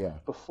conduct. Yeah.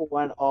 Before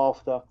and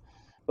after.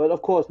 But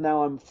of course,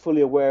 now I'm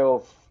fully aware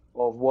of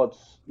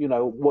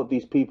what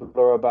these people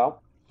are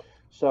about.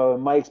 So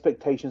my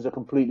expectations are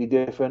completely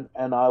different,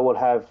 and I will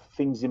have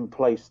things in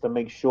place to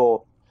make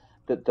sure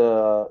that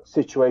the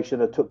situation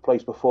that took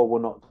place before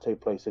will not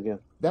take place again.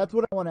 That's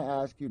what I want to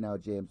ask you now,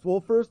 James. Well,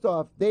 first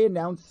off, they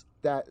announced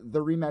that the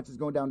rematch is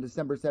going down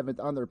December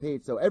 7th on their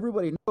page, so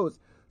everybody knows.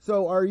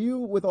 So are you,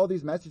 with all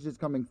these messages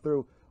coming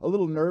through, a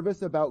little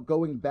nervous about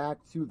going back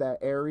to that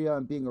area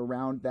and being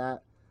around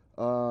that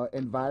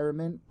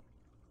environment?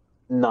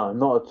 No,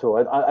 not at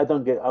all. I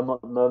don't get. I'm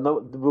not.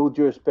 No, with all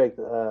due respect.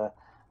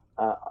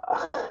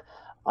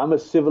 I'm a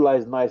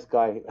civilized, nice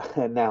guy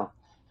now.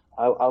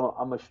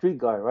 I'm a street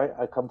guy, right?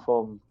 I come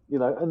from,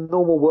 a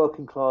normal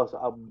working class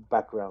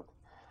background.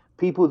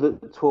 People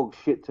that talk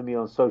shit to me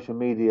on social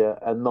media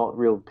are not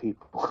real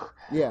people.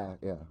 Yeah.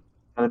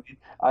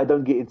 I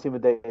don't get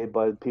intimidated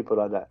by people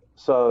like that.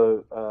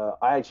 So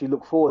I actually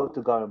look forward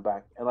to going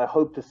back, and I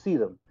hope to see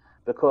them,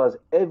 because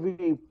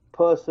every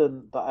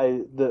person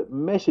that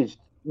messaged,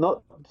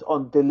 not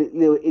on the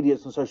little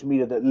idiots on social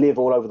media that live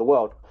all over the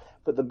world,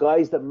 but the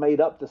guys that made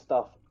up the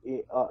stuff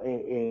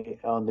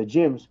on the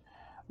gyms,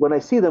 when I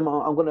see them,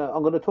 I'm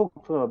gonna talk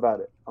to them about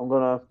it. I'm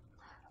gonna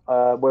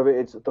whether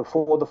it's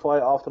before the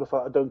fight, after the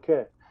fight, I don't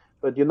care.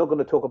 But you're not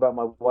gonna talk about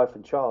my wife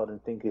and child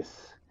and think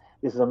this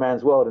is a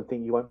man's world and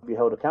think you won't be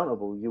held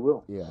accountable. You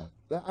will. Yeah,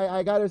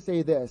 I gotta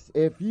say this: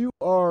 if you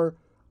are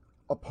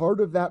a part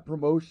of that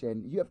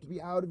promotion, you have to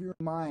be out of your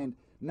mind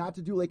not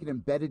to do like an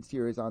embedded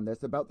series on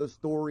this about the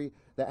story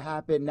that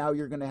happened. Now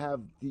you're gonna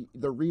have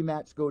the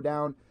rematch go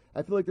down.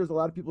 I feel like there's a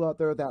lot of people out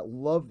there that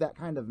love that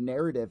kind of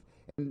narrative.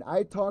 And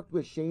I talked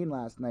with Shane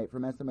last night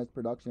from SMS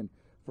Production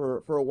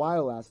for a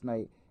while last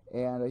night,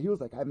 and he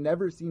was like, I've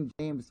never seen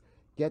James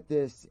get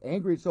this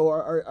angry. So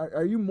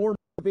are you more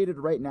motivated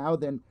right now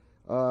than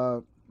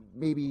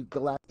maybe the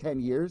last 10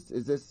 years?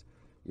 Is this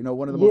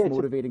one of the most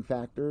motivating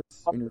factors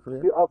in your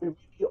career? I'll be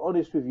really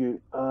honest with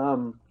you.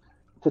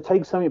 To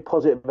take something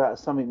positive out of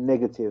something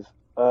negative,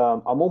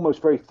 I'm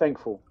almost very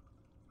thankful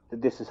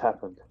that this has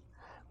happened,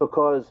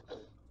 because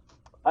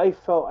I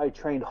felt I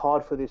trained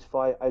hard for this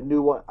fight. I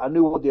knew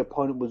what the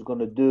opponent was going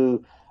to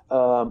do.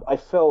 I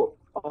felt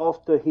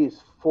after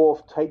his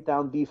fourth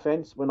takedown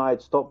defense, when I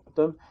had stopped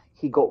him,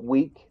 he got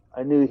weak.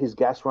 I knew his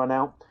gas ran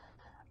out.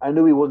 I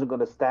knew he wasn't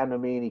going to stand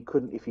with me, and he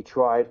couldn't if he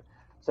tried.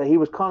 So he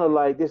was kind of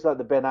like, this is like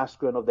the Ben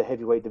Askren of the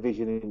heavyweight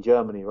division in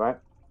Germany, right?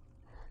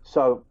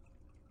 So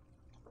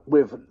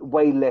with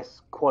way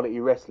less quality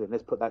wrestling,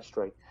 let's put that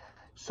straight.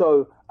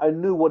 So I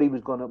knew what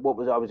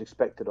I was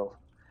expected of.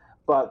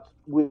 But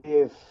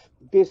with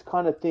this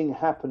kind of thing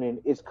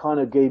happening, it's kind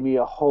of gave me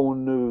a whole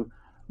new,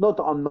 not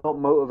that I'm not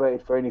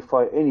motivated for any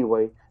fight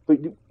anyway, but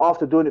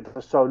after doing it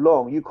for so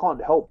long, you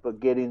can't help but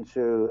get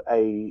into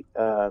a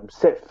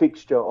set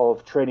fixture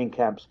of training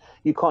camps.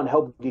 You can't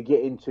help but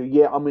get into,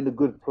 I'm in a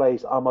good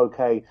place, I'm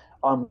okay,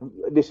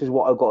 this is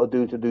what I've got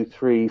to do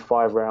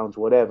 3-5 rounds,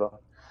 whatever.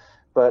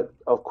 But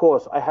of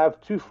course, I have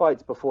 2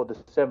 fights before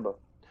December,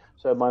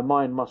 so my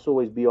mind must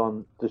always be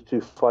on the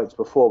 2 fights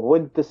before. But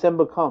when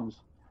December comes,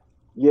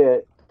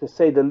 to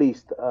say the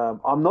least,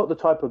 I'm not the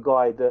type of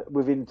guy that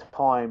within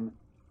time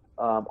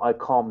I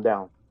calm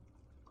down.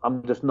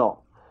 I'm just not.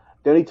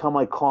 The only time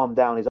I calm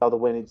down is either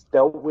when it's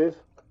dealt with,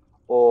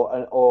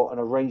 or an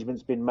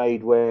arrangement's been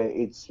made where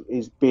it's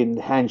been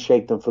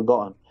handshaked and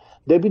forgotten.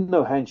 There've been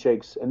no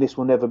handshakes, and this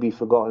will never be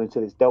forgotten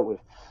until it's dealt with.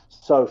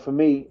 So for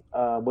me,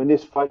 when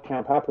this fight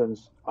camp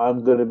happens,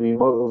 I'm going to be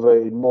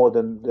motivated more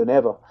than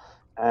ever.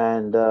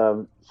 And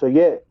I'm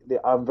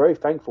very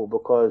thankful,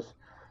 because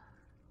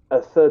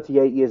at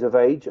 38 years of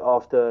age,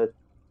 after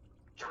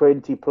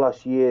 20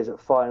 plus years at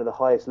fighting at the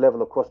highest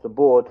level across the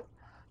board,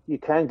 you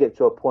can get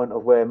to a point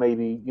of where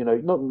maybe,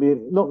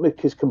 not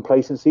because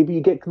complacency, but you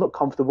get not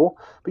comfortable,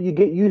 but you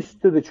get used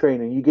to the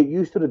training, you get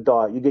used to the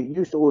diet, you get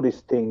used to all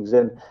these things.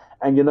 And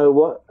you know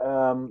what?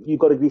 You've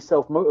got to be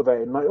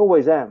self-motivated, and I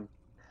always am.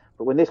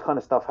 But when this kind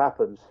of stuff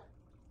happens,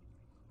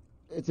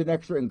 it's an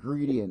extra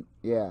ingredient.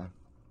 Yeah.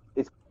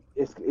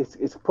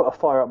 It's put a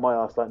fire up my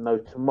ass like no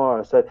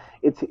tomorrow. So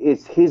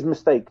it's his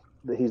mistake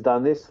that he's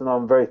done this, and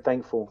I'm very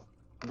thankful.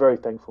 Very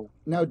thankful.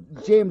 Now,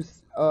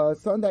 James,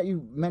 something that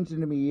you mentioned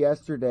to me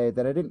yesterday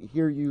that I didn't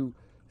hear you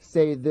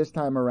say this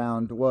time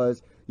around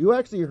was you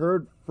actually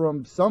heard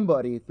from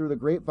somebody through the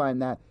grapevine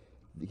that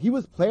he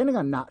was planning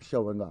on not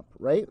showing up,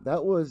 right?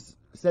 That was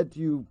said to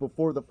you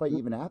before the fight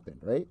even happened,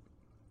 right?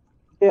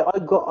 Yeah, I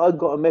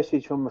got a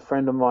message from a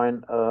friend of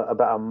mine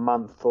about a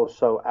month or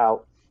so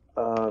out,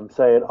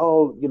 saying,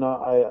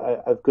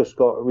 I've just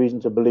got a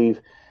reason to believe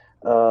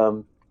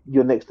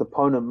your next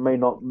opponent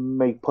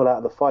may pull out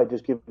of the fight,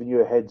 just giving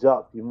you a heads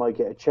up, you might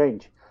get a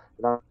change.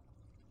 I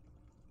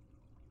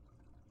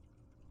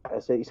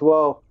said, he said,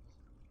 well,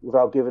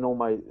 without giving all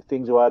my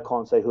things away, I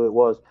can't say who it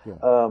was.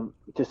 Yeah.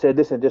 Just said,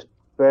 listen, just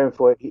bear him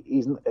for it.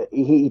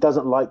 He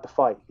doesn't like the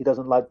fight. He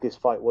doesn't like this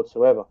fight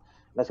whatsoever.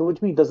 And I said, what do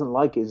you mean he doesn't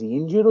like it? Is he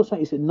injured or something?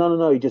 He said,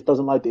 no, he just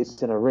doesn't like it.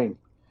 It's in a ring.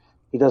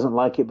 He doesn't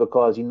like it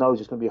because he knows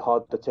it's going to be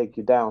hard to take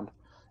you down.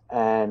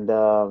 And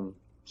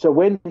so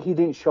when he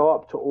didn't show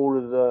up to all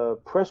of the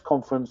press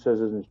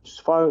conferences and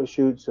photo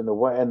shoots and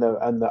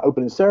the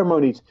opening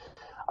ceremonies,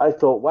 I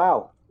thought,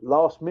 wow,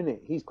 last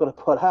minute he's going to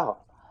pull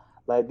out.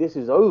 Like, this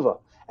is over.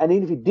 And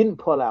even if he didn't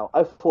pull out,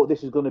 I thought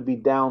this is going to be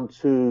down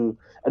to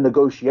a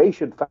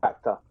negotiation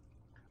factor.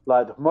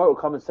 Like, the promoter will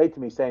come and say to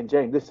me, saying,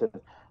 James, listen,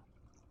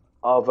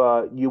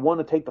 you want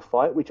to take the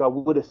fight, which I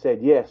would have said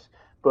yes,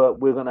 but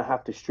we're going to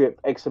have to strip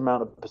X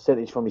amount of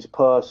percentage from his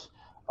purse.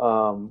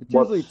 It's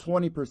usually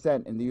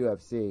 20% in the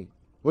UFC.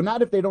 Well,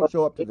 not if they don't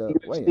show up to the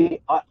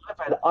weight.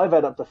 I've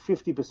had up to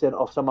 50%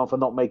 off someone for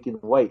not making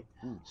weight.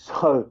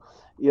 So,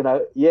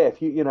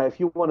 if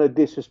you want to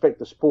disrespect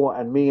the sport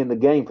and me in the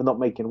game for not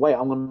making weight,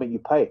 I'm going to make you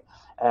pay.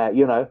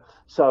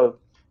 So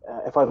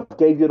if I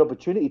gave you an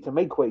opportunity to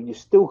make weight and you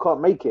still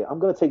can't make it, I'm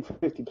going to take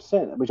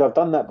 50%, which I've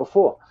done that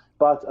before.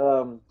 But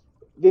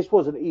this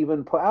wasn't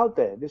even put out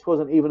there. This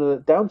wasn't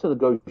even down to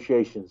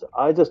negotiations.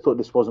 I just thought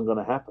this wasn't going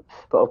to happen.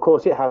 But of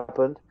course it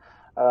happened.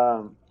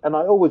 And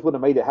I always would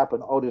have made it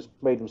happen. I would have just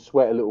made him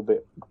sweat a little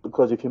bit,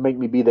 because if you make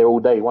me be there all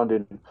day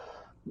wondering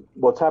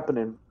what's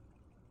happening,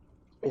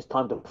 it's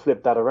time to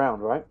flip that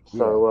around, right? Yeah.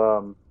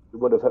 So I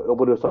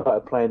would have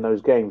started playing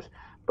those games.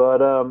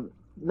 But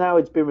now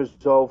it's been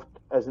resolved,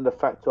 as in the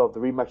fact of the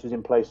rematch is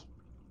in place.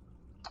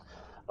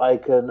 I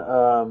can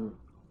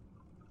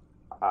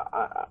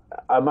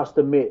I must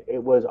admit I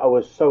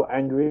was so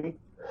angry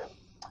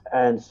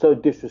and so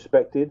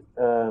disrespected.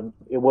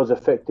 It was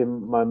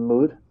affecting my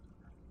mood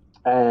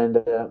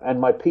and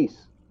my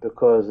peace,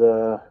 because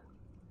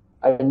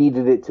I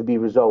needed it to be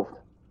resolved.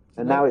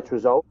 And now it's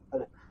resolved.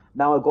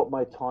 Now I've got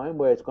my time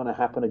where it's going to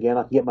happen again.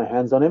 I can get my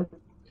hands on him.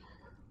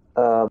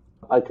 I'm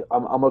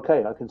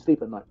okay. I can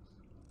sleep at night.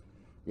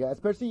 Yeah,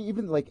 especially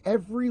even like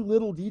every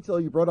little detail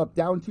you brought up,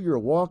 down to your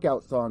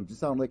walkout song, just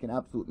sounded like an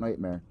absolute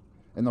nightmare.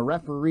 And the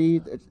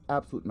referee, it's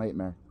absolute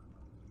nightmare.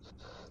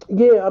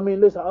 Yeah, I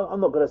mean, listen,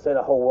 I'm not going to say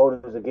the whole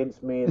world was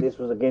against me and this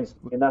was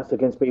against me and that's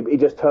against me. But it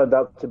just turned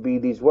out to be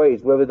these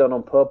ways, whether done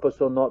on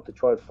purpose or not to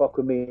try and fuck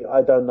with me.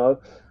 I don't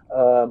know.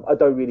 I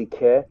don't really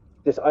care.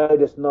 I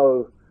just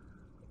know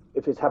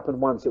if it's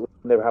happened once, it will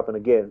never happen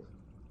again.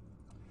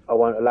 I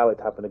won't allow it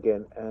to happen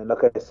again. And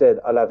like I said,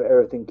 I'll have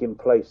everything in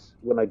place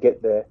when I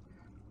get there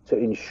to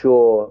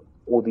ensure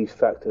all these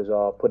factors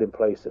are put in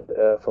place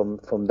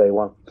from day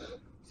one.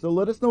 So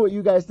let us know what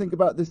you guys think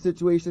about this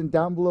situation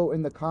down below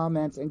in the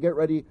comments, and get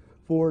ready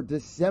for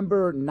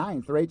December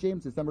 9th, right,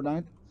 James? December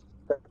 9th?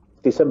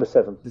 December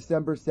 7th.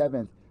 December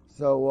 7th.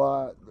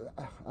 So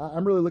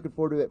I'm really looking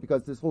forward to it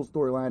because this whole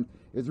storyline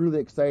is really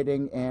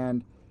exciting,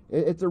 and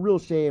it's a real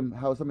shame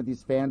how some of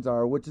these fans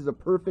are, which is a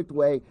perfect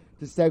way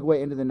to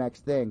segue into the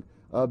next thing.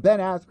 Ben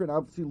Askren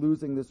obviously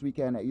losing this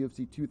weekend at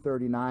UFC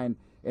 239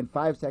 in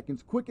 5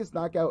 seconds, quickest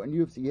knockout in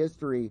UFC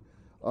history.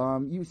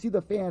 You see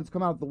the fans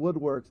come out of the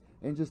woodworks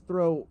and just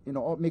throw,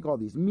 make all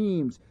these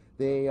memes.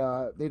 They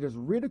just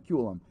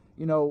ridicule him.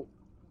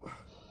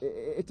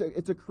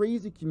 It's a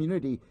crazy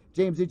community.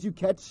 James, did you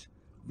catch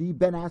the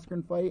Ben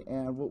Askren fight,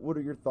 and what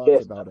are your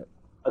thoughts about it?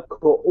 I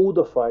caught all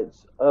the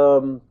fights.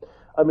 Listen,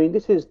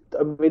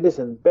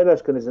 Ben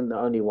Askren isn't the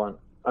only one.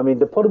 I mean,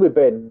 the problem with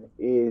Ben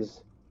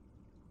is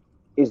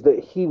that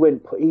he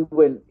went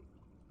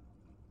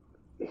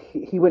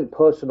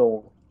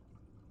personal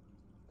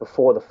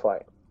before the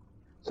fight.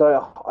 So,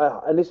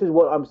 and this is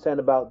what I'm saying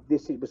about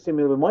this. It was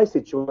similar with my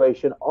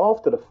situation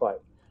after the fight.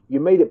 You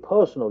made it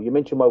personal. You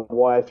mentioned my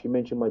wife. You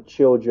mentioned my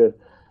children,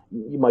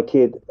 my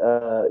kid.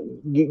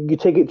 You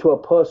take it to a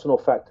personal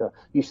factor.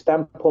 You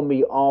stamp on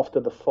me after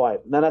the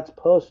fight. Now that's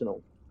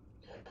personal.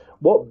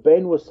 What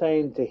Ben was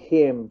saying to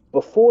him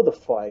before the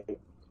fight,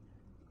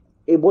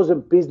 it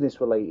wasn't business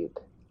related.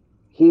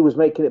 He was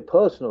making it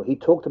personal. He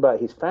talked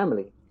about his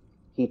family.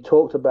 He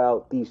talked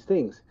about these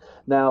things.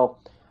 Now,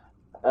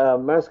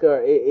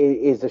 Masker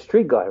is a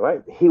street guy,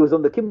 right? He was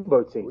on the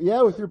Kimbo team.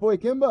 Yeah, with your boy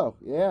Kimbo.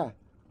 Yeah.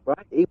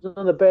 Right? He was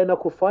on the bare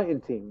knuckle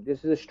fighting team.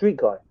 This is a street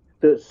guy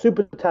that's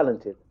super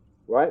talented,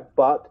 right?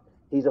 But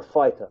he's a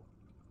fighter,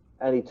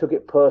 and he took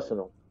it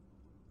personal.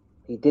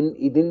 He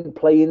didn't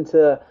play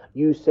into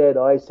you said,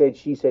 I said,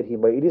 she said. He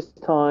waited his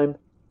time,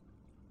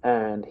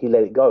 and he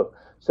let it go.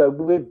 So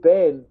with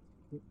Ben,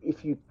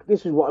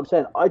 this is what I'm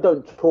saying. I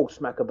don't talk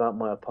smack about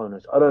my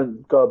opponents. I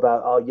don't go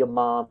about, your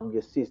mom,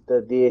 your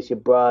sister, this, your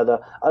brother.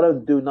 I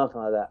don't do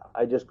nothing like that.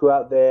 I just go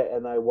out there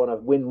and I want to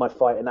win my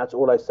fight, and that's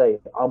all I say.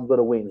 I'm going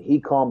to win.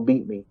 He can't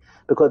beat me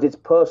because it's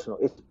personal.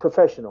 It's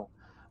professional.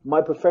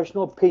 My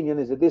professional opinion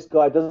is that this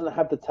guy doesn't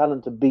have the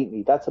talent to beat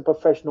me. That's a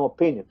professional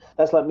opinion.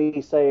 That's like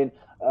me saying,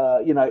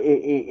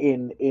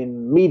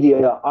 in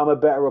media, I'm a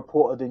better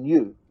reporter than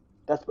you.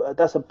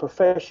 That's a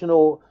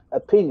professional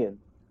opinion.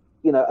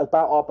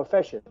 About our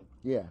profession.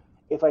 Yeah.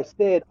 If I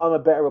said I'm a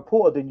better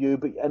reporter than you,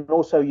 and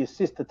also your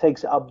sister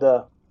takes it up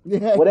the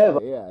whatever,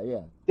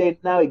 yeah. Then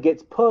now it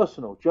gets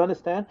personal. Do you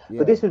understand? Yeah.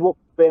 But this is what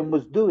Ben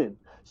was doing.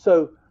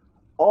 So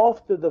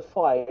after the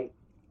fight,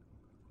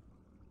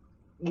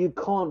 you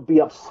can't be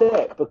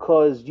upset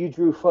because you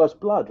drew first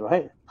blood,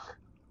 right?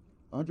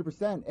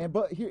 100%.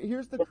 But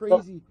here's the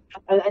crazy.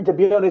 And to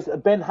be honest,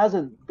 Ben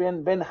hasn't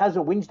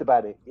whinged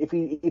about it. If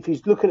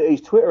he's looking at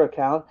his Twitter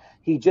account,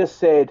 he just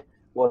said,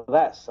 well,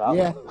 that sucks.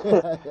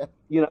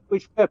 Yeah.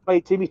 Which fair play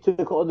to him. He took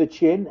it on the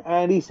chin,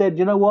 and he said,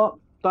 you know what?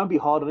 Don't be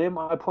hard on him.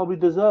 I probably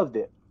deserved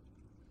it.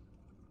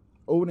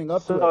 Owning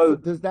up to it. So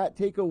does that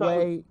take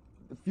away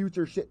the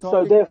future shit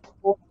talking? So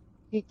therefore,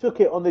 he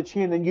took it on the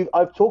chin, and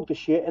I've talked the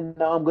shit, and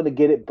now I'm going to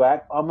get it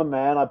back. I'm a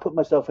man. I put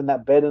myself in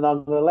that bed, and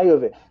I'm going to lay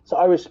with it. So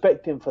I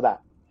respect him for that.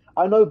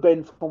 I know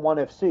Ben from ONE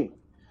FC.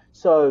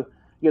 So,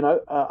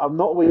 I've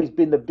not always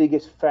been the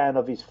biggest fan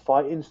of his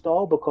fighting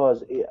style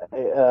because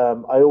I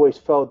always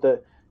felt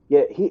that,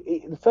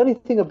 the funny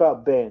thing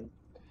about Ben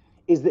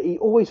is that he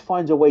always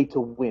finds a way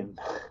to win.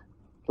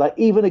 Like,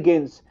 even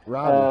against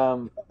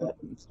Lawler.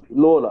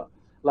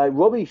 Like,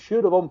 Robbie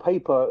should have, on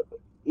paper,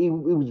 it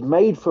was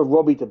made for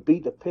Robbie to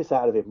beat the piss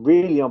out of him,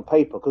 really, on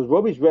paper, because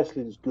Robbie's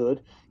wrestling is good,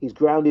 his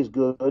ground is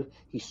good,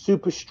 he's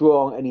super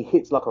strong, and he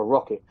hits like a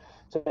rocket.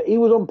 So he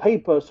was on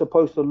paper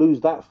supposed to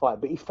lose that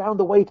fight, but he found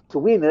a way to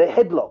win in a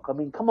headlock. I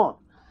mean, come on,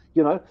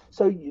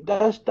 So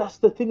that's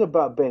the thing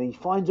about Ben. He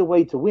finds a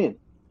way to win,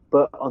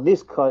 but on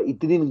this card, he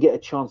didn't even get a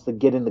chance to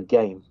get in the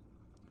game.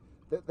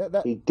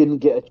 He didn't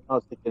get a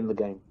chance to get in the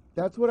game.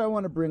 That's what I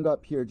want to bring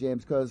up here,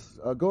 James, because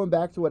going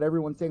back to what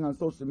everyone's saying on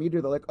social media,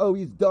 they're like, oh,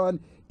 he's done.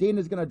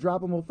 Dana's going to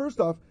drop him. Well,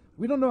 first off,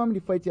 we don't know how many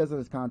fights he has on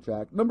his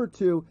contract. Number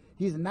two,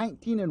 he's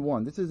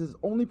 19-1. This is his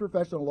only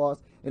professional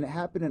loss, and it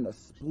happened in a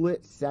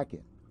split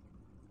second.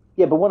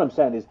 Yeah, but what I'm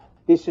saying is,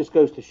 this just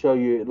goes to show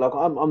you, like,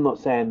 I'm not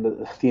saying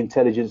that the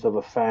intelligence of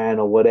a fan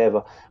or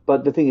whatever,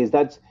 but the thing is,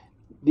 that's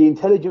the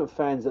intelligent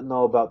fans that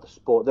know about the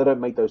sport, they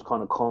don't make those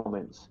kind of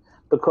comments.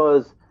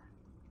 Because,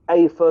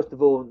 first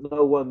of all,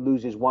 no one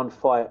loses one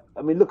fight.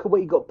 I mean, look at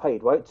what he got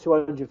paid, right?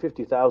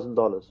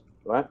 $250,000,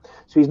 right?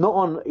 So he's not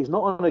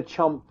on a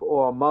chump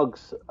or a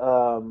mug's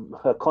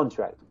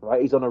contract,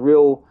 right? He's on a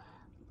real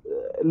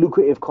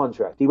lucrative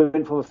contract. He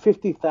went from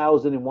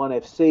 50,000 in ONE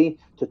FC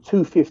to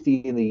 250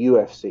 in the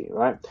UFC,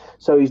 right?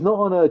 So he's not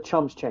on a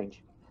chump's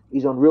change.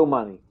 He's on real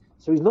money.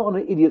 So he's not on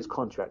an idiot's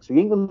contract. So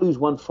he ain't going to lose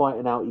one fight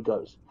and out he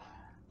goes.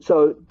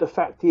 So the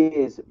fact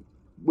is,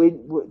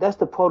 that's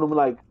the problem,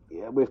 like,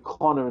 with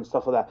Conor and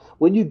stuff like that.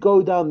 When you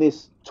go down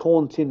this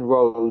taunting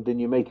road and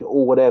you make it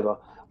all whatever,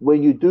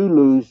 when you do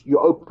lose, you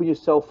open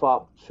yourself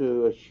up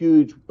to a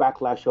huge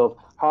backlash of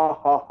ha,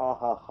 ha, ha,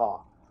 ha,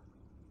 ha.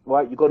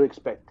 Right? You got to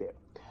expect it.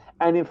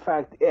 And in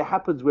fact, it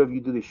happens whether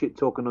you do the shit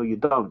talking or you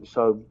don't.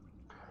 So,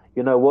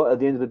 you know what? At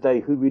the end of the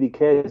day, who really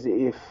cares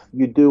if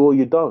you do or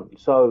you don't?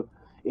 So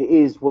it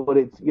is what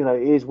it's, it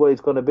is what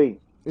it's going to be.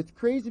 It's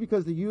crazy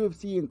because the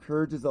UFC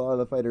encourages a lot of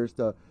the fighters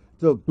to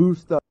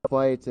boost up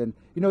fights, and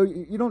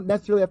you don't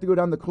necessarily have to go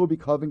down the Colby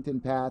Covington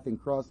path and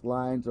cross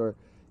lines, or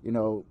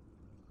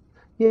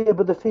Yeah,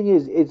 but the thing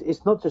is,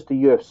 it's not just the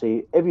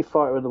UFC. Every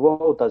fighter in the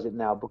world does it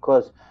now,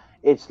 because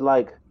it's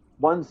like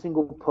one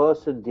single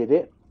person did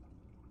it.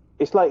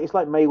 It's like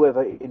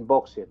Mayweather in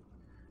boxing.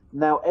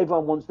 Now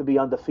everyone wants to be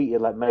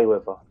undefeated like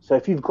Mayweather. So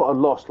if you've got a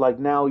loss, like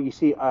now you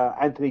see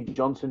Anthony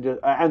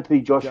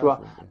Joshua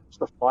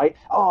the fight.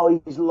 Oh,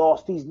 he's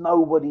lost. He's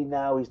nobody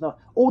now. He's not.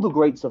 All the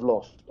greats have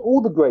lost. All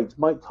the greats: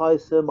 Mike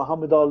Tyson,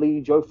 Muhammad Ali,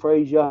 Joe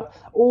Frazier.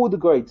 All the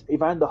greats,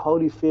 Evander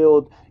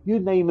Holyfield. You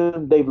name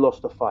them, they've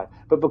lost a fight.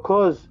 But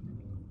because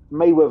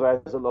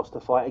Mayweather hasn't lost a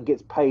fight and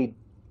gets paid,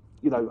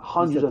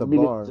 hundreds of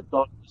millions of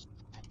dollars.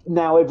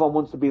 Now everyone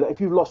wants to be like, if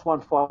you've lost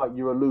one fight,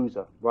 you're a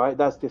loser, right?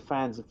 That's the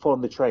fans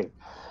following the train.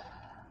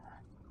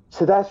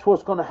 So that's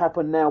what's going to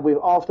happen now.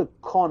 After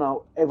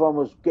Conor,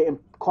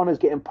 Conor's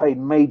getting paid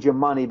major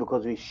money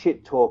because of his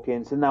shit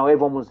talking. So now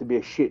everyone wants to be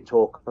a shit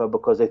talker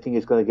because they think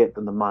it's going to get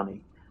them the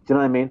money. Do you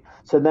know what I mean?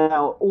 So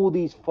now all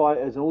these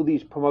fighters and all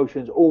these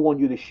promotions all want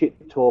you to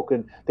shit talk,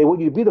 and they want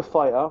you to be the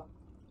fighter,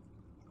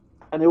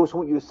 and they also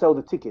want you to sell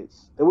the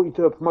tickets. They want you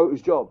to do a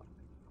promoter's job.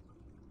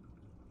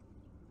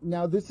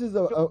 Now this is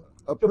a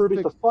perfect. Job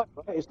is to fight,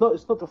 right? It's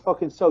not to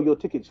fucking sell your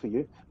tickets for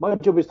you. My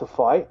job is to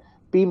fight,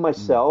 be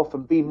myself,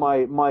 and be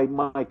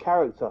my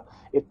character.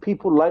 If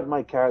people like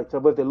my character,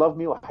 whether they love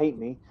me or hate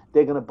me,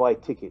 they're gonna buy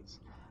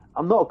tickets.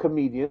 I'm not a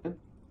comedian.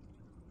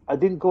 I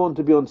didn't go on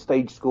to be on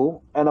stage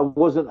school, and I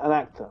wasn't an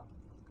actor.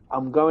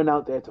 I'm going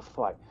out there to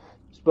fight.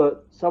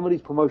 But some of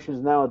these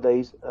promotions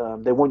nowadays,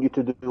 they want you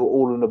to do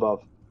all and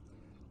above.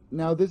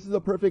 Now this is a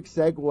perfect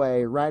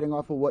segue, riding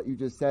off of what you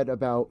just said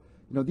about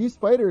these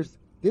fighters.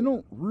 They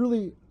don't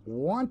really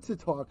want to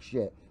talk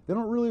shit. They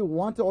don't really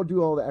want to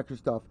do all the extra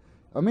stuff.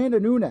 Amanda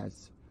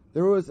Nunes,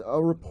 there was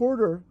a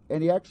reporter,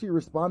 and he actually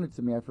responded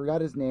to me. I forgot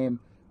his name.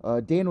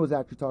 Dana was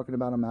actually talking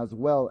about him as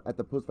well at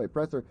the post-fight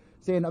presser,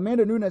 saying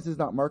Amanda Nunes is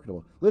not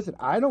marketable. Listen,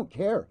 I don't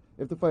care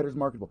if the fighter's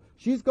marketable.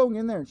 She's going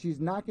in there and she's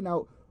knocking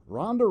out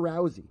Ronda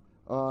Rousey,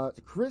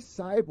 Chris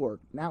Cyborg,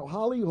 now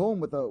Holly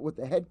Holm with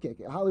the head kick.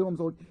 Holly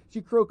Holm's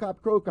she crow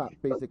cop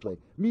basically.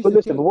 But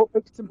listen,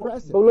 it's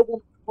impressive. But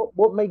look,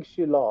 what makes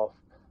you laugh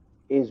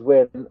is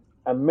when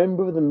a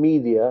member of the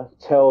media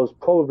tells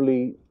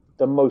probably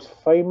the most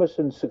famous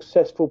and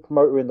successful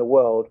promoter in the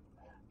world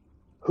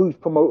who's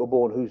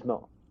promotable and who's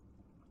not.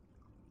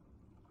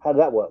 How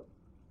did that work?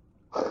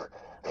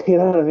 You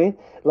know what I mean?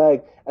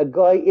 Like a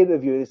guy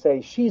interviewing is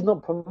saying she's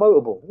not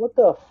promotable. What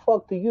the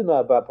fuck do you know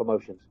about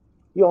promotions?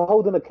 You're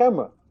holding a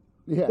camera.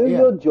 Do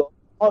your job.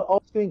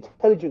 Ask an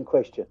intelligent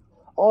question.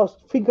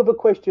 Think of a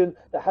question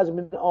that hasn't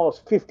been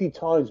asked 50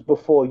 times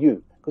before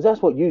you, because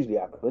that's what usually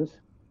happens.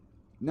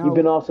 Now, you've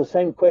been asked the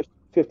same question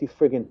 50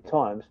 frigging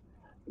times.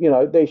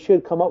 They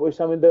should come up with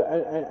something that,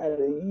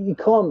 and you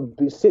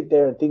can't sit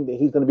there and think that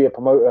he's going to be a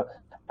promoter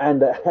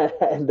and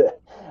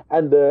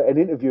an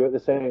interviewer at the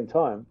same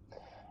time.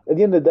 At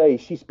the end of the day,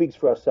 she speaks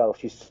for herself.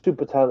 She's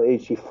super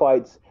talented. She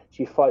fights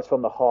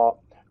from the heart.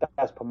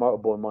 That's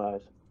promotable in my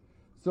eyes.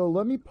 So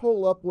let me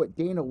pull up what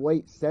Dana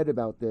White said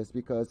about this,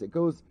 because it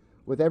goes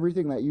with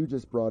everything that you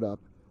just brought up.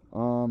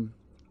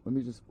 Let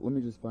me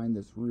just find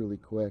this really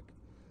quick.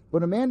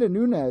 But Amanda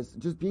Nunes,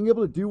 just being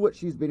able to do what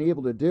she's been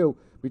able to do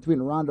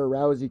between Ronda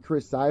Rousey,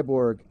 Chris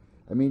Cyborg,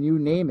 I mean, you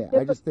name it.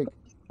 I just think.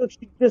 Look,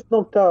 she just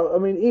knocked out. I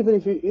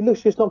mean,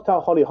 she's knocked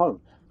out Holly Holm.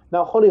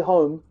 Now, Holly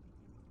Holm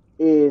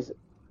is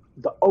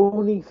the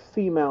only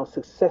female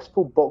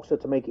successful boxer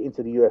to make it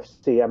into the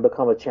UFC and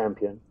become a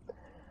champion.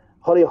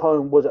 Holly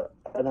Holm was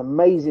an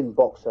amazing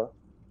boxer,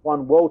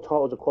 won world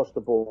titles across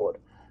the board.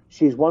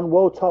 She's won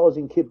world titles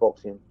in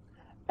kickboxing.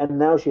 And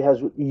now she has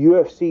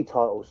UFC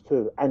titles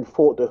too, and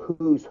fought the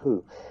who's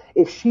who.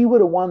 If she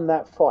would have won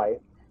that fight,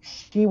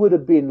 she would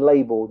have been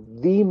labeled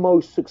the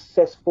most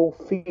successful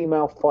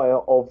female fighter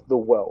of the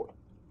world,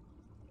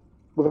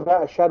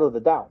 without a shadow of a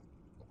doubt.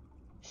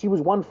 She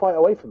was one fight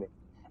away from it,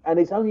 and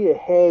it's only a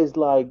hair's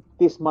like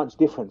this much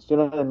difference. Do you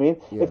know what I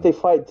mean? Yeah. If they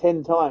fight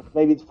 10 times,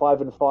 maybe it's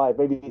 5-5,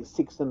 maybe it's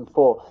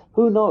 6-4.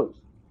 Who knows,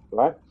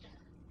 right?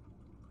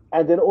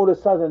 And then all of a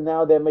sudden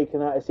now they're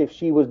making out as if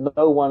she was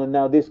no one, and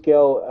now this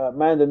girl,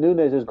 Amanda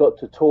Nunes, has got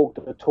to talk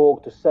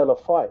to sell a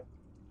fight.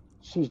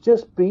 She's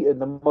just beaten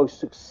the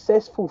most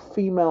successful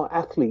female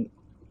athlete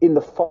in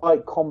the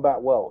fight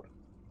combat world.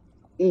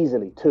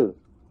 easily 2.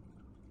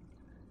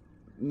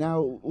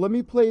 Now, let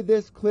me play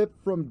this clip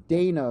from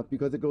Dana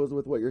because it goes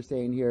with what you're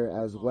saying here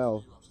as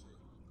well.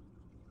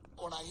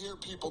 When I hear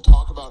people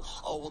talk about,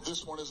 oh, well,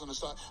 this one isn't a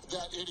side,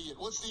 that idiot.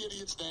 What's the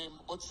idiot's name?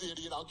 What's the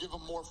idiot? I'll give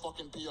him more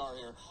fucking PR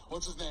here.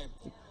 What's his name?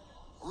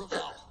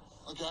 Ravel,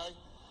 okay?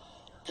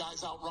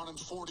 Guy's out running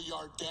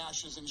 40-yard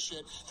dashes and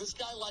shit. This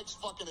guy likes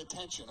fucking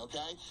attention,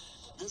 okay?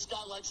 This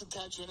guy likes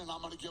attention, and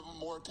I'm going to give him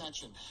more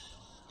attention.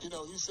 You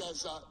know, he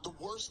says, the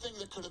worst thing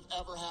that could have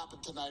ever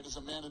happened tonight is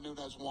Amanda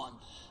Nunes won.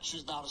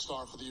 She's not a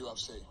star for the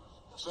UFC.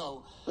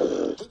 So,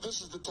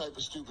 this is the type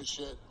of stupid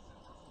shit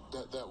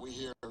that we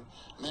hear.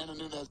 Amanda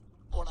Nunes,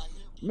 when I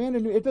hear...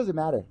 Man, it doesn't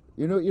matter.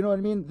 You know what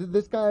I mean?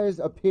 This guy's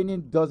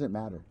opinion doesn't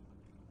matter.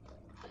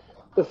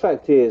 The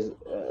fact is,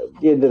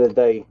 at the end of the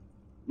day,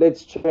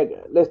 let's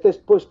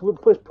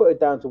put it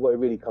down to what it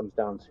really comes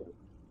down to.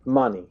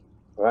 Money,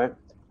 right?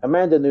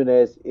 Amanda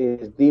Nunes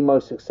is the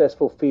most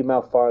successful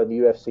female fighter in the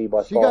UFC by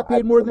far. She got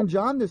paid more than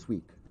John this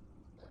week.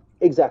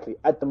 Exactly,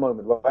 at the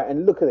moment, right?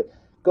 And look at it.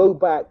 Go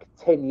back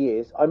 10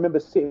 years. I remember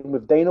sitting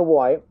with Dana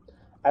White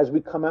as we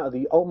come out of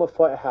the Ultimate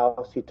Fighter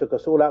house. He took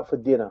us all out for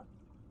dinner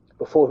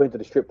before we went to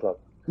the strip club.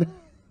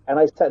 And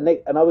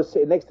I was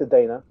sitting next to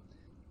Dana,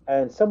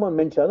 and someone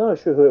mentioned, I'm not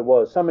sure who it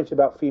was, someone mentioned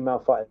about female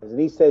fighters. And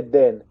he said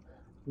then,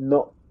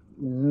 not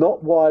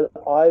while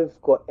I've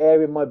got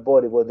air in my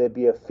body will there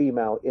be a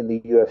female in the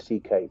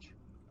UFC cage.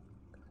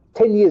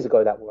 10 years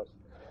ago that was.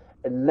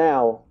 And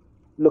now,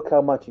 look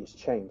how much it's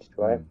changed,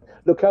 right?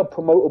 Look how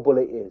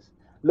promotable it is.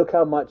 Look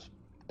how much,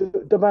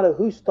 no matter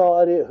who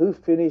started it, who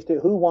finished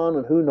it, who won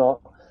and who not,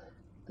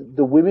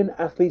 the women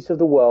athletes of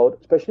the world,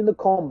 especially in the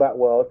combat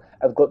world,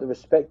 have got the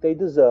respect they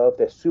deserve.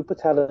 They're super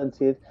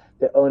talented.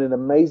 They're earning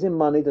amazing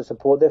money to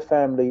support their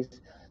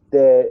families.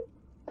 They're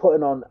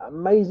putting on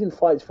amazing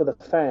fights for the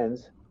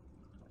fans.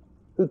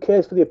 Who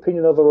cares for the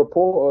opinion of a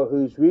reporter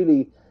who's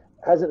really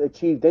hasn't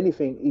achieved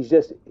anything? He's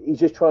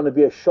just trying to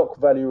be a shock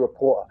value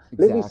reporter.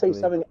 Exactly. Let me say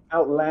something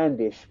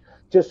outlandish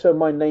just so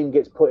my name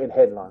gets put in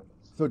headlines.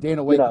 So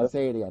Dana White can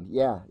say it again.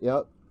 Yeah,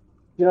 yep.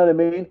 You know what I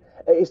mean?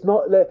 It's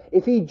not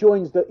if he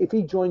joins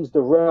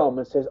the realm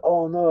and says,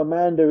 "Oh no,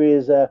 Amanda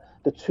is the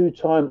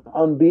 2-time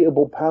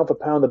unbeatable pound for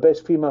pound, the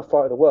best female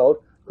fighter in the world."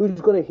 Who's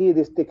going to hear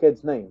this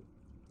dickhead's name?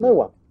 No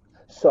one.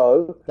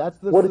 So that's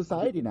the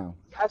society now.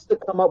 Has to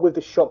come up with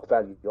the shock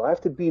value. I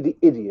have to be the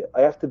idiot.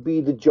 I have to be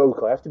the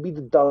joker. I have to be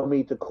the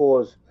dummy to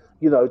cause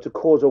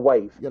a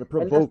wave. You got to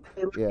provoke.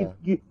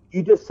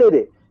 You just said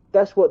it.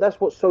 That's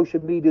what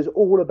social media is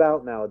all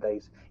about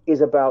nowadays. Is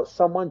about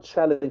someone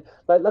challenging.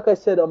 Like I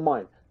said on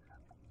mine.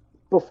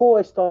 Before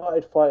I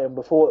started fighting,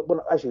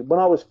 when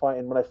I was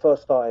fighting, when I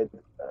first started,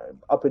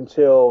 up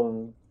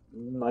until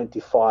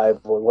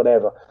 95 or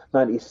whatever,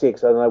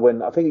 96, and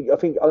I think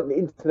the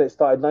internet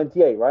started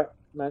 98, right?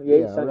 98,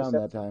 yeah, around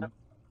that time.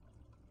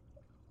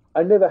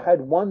 I never had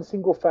one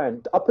single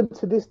fan, up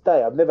until this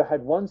day, I've never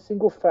had one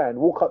single fan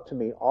walk up to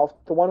me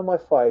after one of my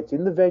fights,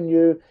 in the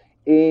venue,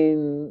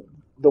 in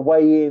the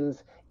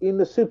weigh-ins, in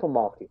the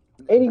supermarket,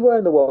 anywhere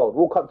in the world,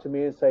 walk up to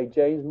me and say,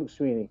 "James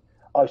McSweeney,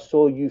 I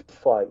saw you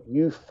fight.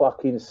 You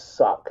fucking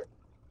suck.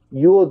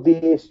 You're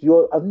this,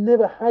 I've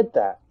never had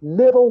that.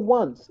 Never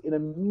once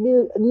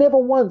never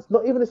once.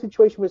 Not even a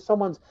situation where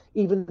someone's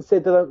even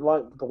said they don't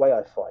like the way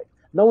I fight.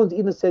 No one's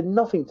even said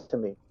nothing to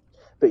me.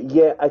 But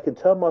yeah, I can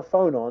turn my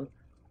phone on.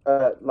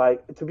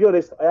 To be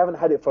honest, I haven't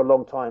had it for a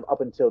long time up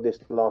until this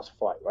last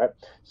fight, right?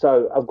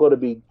 So I've got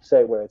to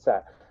say where it's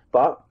at.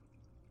 But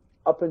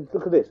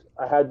look at this.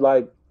 I had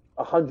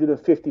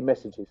 150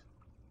 messages.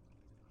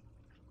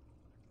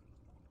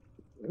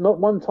 Not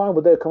one time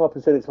would they come up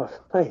and say it to my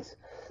face.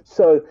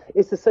 So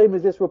it's the same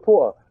as this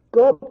reporter.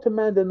 Go up to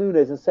Amanda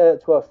Nunes and say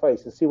it to her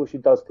face and see what she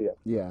does to you.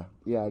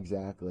 Yeah,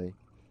 exactly.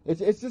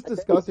 It's just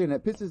disgusting.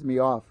 It pisses me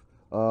off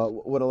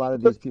what a lot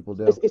of these people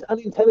do. It's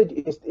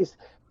unintelligent. It's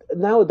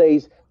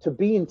nowadays, to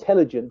be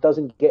intelligent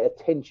doesn't get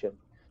attention.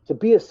 To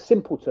be a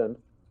simpleton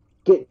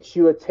gets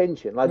you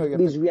attention.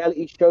 These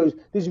reality shows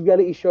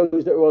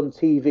that are on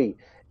TV.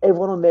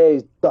 Everyone on there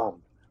is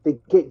dumb. They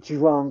get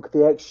drunk.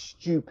 They act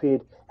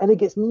stupid. And it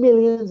gets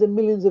millions and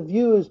millions of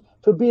viewers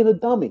for being a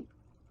dummy.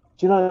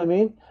 Do you know what I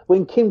mean?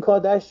 When Kim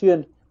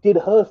Kardashian did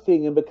her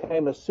thing and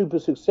became a super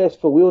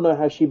successful, we all know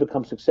how she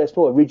became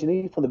successful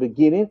originally from the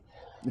beginning.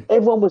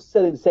 Everyone was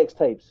selling sex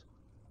tapes.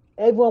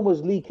 Everyone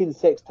was leaking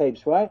sex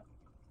tapes, right?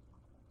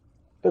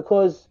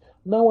 Because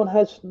no one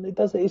has,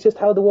 it's just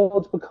how the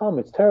world's become.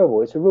 It's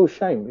terrible. It's a real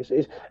shame.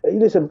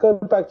 Listen, go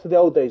back to the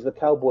old days, the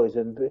Cowboys,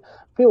 and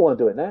people weren't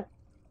doing that.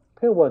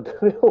 People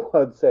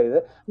won't say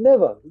that.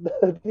 Never.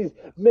 These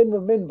men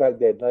were men back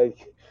then. I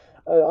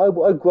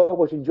grew up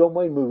watching John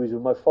Wayne movies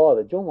with my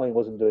father. John Wayne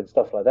wasn't doing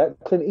stuff like that.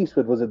 Clint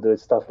Eastwood wasn't doing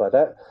stuff like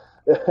that.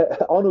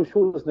 Arnold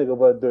Schwarzenegger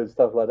wasn't doing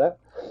stuff like that.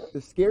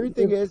 The scary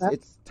thing is,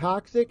 it's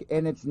toxic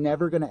and it's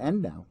never going to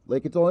end now.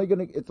 It's only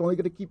going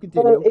to keep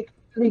continuing.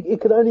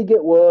 It could only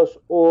get worse,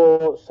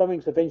 or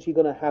something's eventually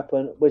going to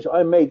happen. Which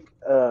I make.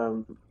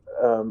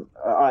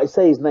 I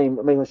say his name.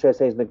 I'm not sure I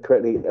say his name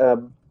correctly.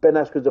 Ben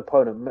Askren's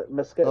opponent,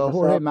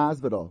 Jorge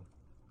Masvidal.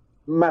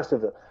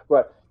 Masvidal,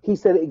 right? He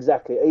said it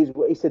exactly.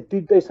 He said,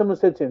 someone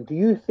said to him, do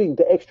you think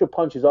the extra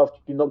punches after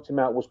you knocked him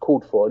out was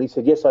called for? And he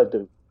said, yes, I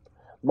do.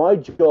 My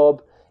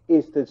job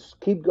is to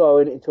keep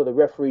going until the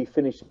referee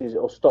finishes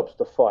or stops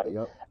the fight.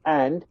 Yep.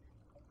 And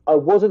I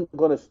wasn't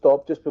going to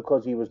stop just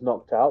because he was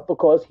knocked out,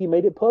 because he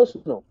made it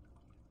personal.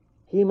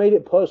 He made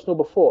it personal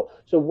before.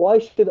 So why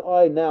should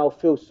I now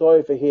feel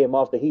sorry for him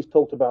after he's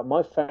talked about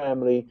my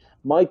family,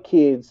 my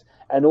kids,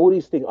 and all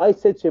these things? I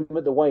said to him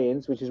at the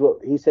weigh-ins, which is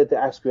what he said to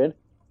Askren,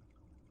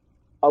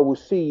 I will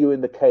see you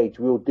in the cage.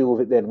 We'll deal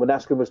with it then. When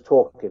Askren was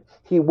talking,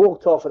 he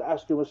walked off and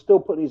Askren was still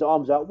putting his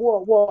arms out.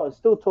 What? And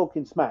still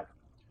talking smack.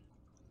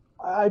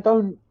 I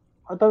don't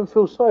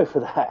feel sorry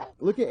for that.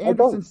 Look at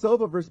Anderson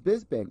Silva versus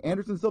Bisping.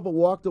 Anderson Silva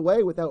walked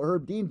away without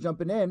Herb Dean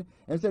jumping in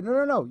and said,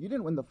 no, you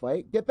didn't win the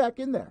fight. Get back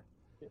in there.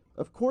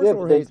 Of course,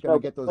 Jorge's going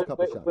to get those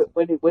couple shots.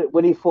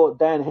 When he fought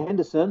Dan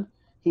Henderson,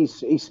 he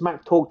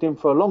smack talked him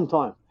for a long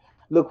time.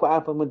 Look what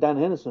happened when Dan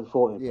Henderson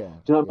fought him. Yeah,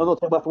 I'm not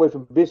taking that away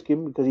from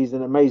Bisping because he's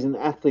an amazing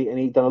athlete and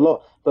he's done a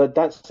lot. But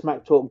that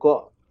smack talk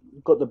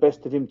got the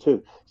best of him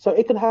too. So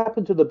it can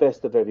happen to the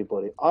best of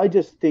everybody. I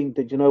just think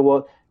that, you know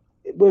what,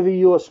 whether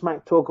you're a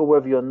smack talker or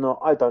whether you're not,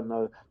 I don't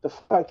know. The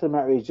fact of the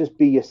matter is just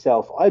be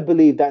yourself. I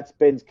believe that's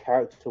Ben's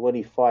character when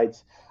he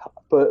fights.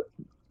 But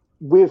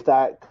with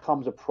that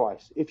comes a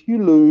price. If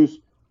you lose,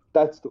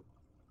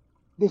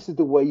 this is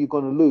the way you're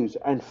going to lose.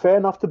 And fair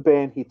enough to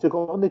Ben, he took it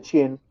on the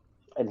chin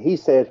and he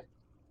said,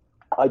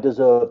 I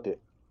deserved it.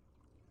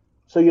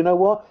 So you know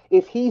what?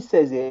 If he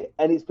says it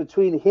and it's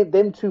between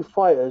them two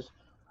fighters,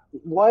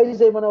 why is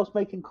everyone else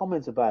making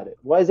comments about it?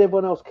 Why does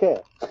everyone else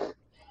care?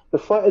 The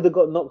fighter that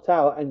got knocked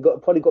out and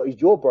probably got his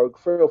jaw broke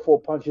 3 or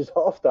 4 punches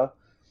after,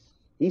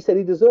 he said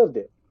he deserved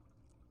it.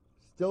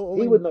 He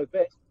would know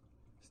best.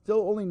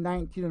 Still only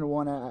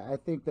 19-1. I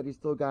think that he's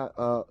still got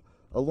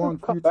a long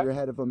future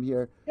ahead of him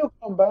here. He'll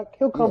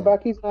come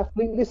back. He's an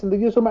athlete. Listen,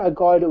 you're talking about a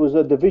guy that was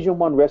a Division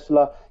 1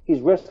 wrestler. His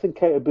wrestling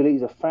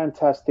capabilities are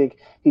fantastic.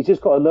 He's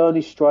just got to learn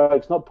his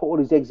strikes, not put all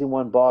his eggs in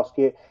one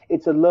basket.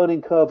 It's a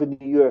learning curve in the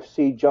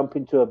UFC, jump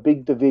into a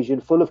big division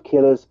full of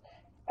killers.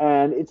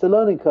 And it's a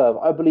learning curve.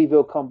 I believe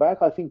he'll come back.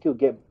 I think he'll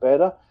get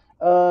better.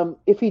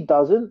 If he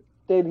doesn't,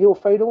 then he'll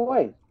fade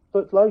away.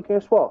 But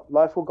guess what?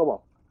 Life will go on.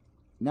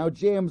 Now,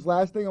 James,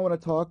 last thing I want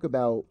to talk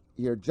about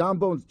here, John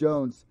Bones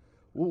Jones.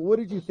 What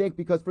did you think?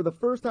 Because for the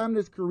first time in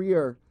his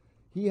career,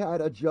 he had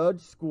a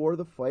judge score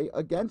the fight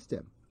against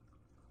him.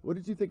 What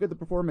did you think of the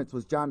performance?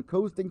 Was John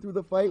coasting through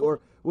the fight, or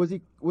was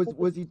he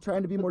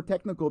trying to be more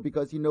technical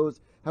because he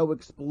knows how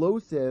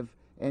explosive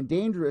and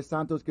dangerous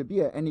Santos could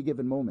be at any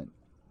given moment?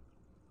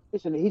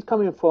 Listen, he's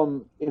coming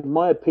from, in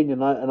my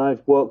opinion, and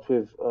I've worked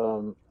with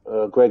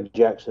Greg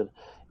Jackson.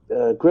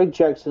 Greg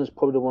Jackson is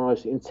probably one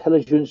of the most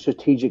intelligent,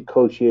 strategic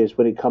coaches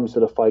when it comes to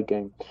the fight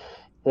game.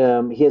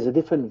 He has a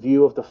different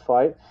view of the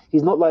fight.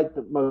 He's not like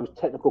the most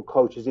technical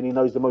coaches and he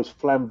knows the most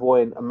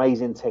flamboyant,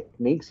 amazing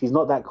techniques. He's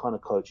not that kind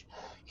of coach.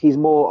 He's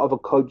more of a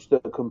coach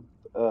that can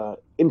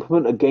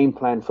implement a game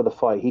plan for the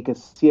fight. He can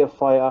see a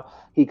fighter.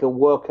 He can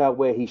work out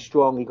where he's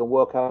strong. He can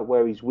work out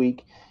where he's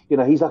weak. You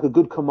know, he's like a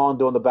good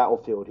commander on the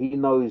battlefield. He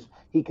knows,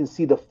 he can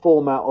see the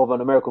format of an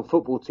American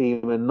football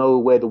team and know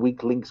where the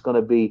weak link's going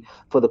to be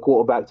for the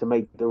quarterback to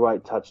make the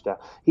right touchdown.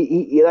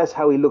 That's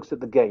how he looks at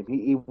the game.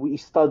 He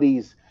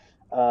studies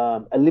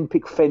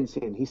Olympic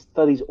fencing. He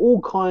studies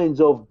all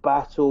kinds of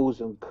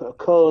battles and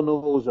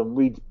colonels and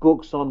reads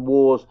books on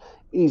wars.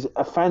 He's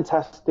a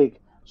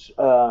fantastic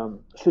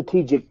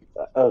strategic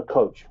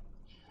coach.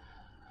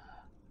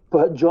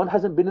 But John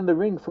hasn't been in the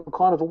ring for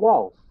kind of a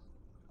while.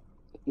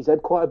 He's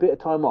had quite a bit of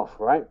time off,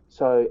 right?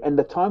 So, and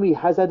the time he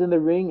has had in the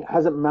ring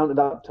hasn't mounted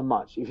up to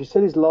much. If you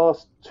said his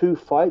last 2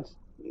 fights,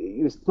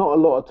 it's not a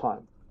lot of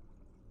time.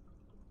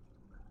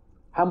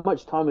 How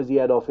much time has he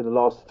had off in the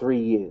last 3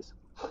 years?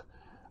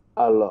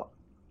 A lot.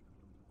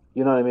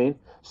 You know what I mean?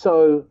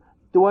 So,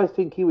 do I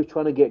think he was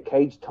trying to get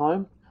cage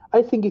time?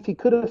 I think if he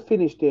could have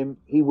finished him,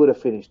 he would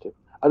have finished him.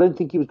 I don't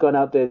think he was going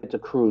out there to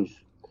cruise.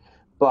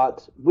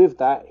 But with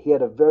that, he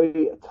had a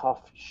very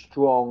tough,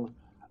 strong,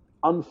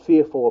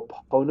 unfearful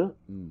opponent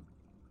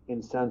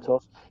in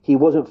Santos. He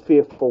wasn't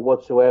fearful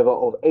whatsoever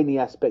of any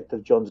aspect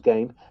of John's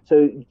game.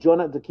 So John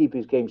had to keep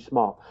his game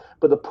smart.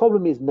 But the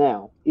problem is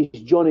now,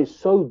 John is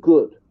so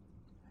good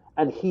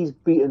and he's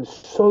beaten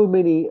so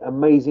many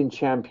amazing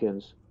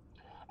champions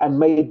and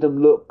made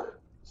them look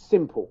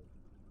simple.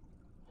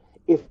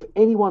 If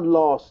anyone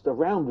lost a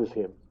round with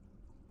him,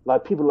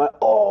 like people are like,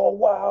 oh,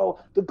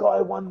 wow, the guy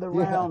won the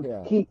round.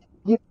 Yeah.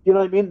 You know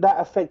what I mean? That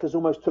effect has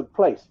almost took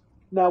place.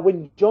 Now,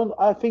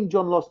 I think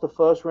John lost the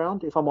first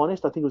round, if I'm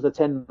honest. I think it was a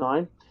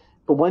 10-9.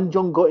 But when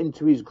John got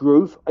into his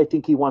groove, I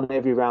think he won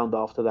every round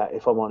after that,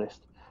 if I'm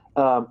honest.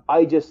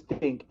 I just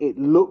think it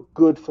looked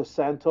good for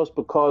Santos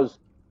because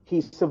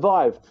he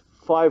survived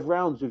 5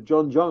 rounds with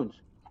John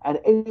Jones. And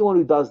anyone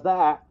who does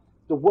that,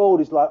 the world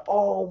is like,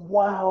 oh,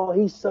 wow,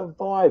 he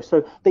survived.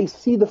 So they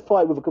see the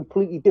fight with a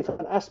completely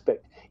different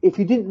aspect. If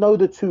you didn't know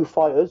the 2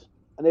 fighters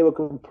and they were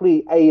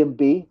complete A and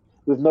B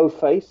with no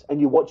face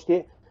and you watched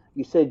it,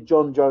 you said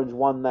John Jones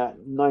won that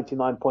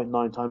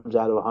 99.9 times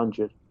out of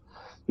 100.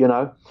 you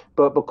know.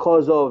 But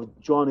because of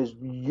John is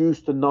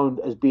used to known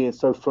as being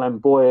so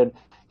flamboyant,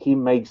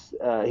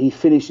 he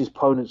finishes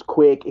opponents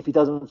quick. If he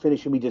doesn't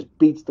finish him, he just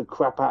beats the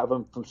crap out of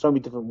them from so many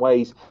different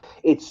ways.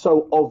 It's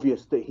so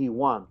obvious that he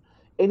won.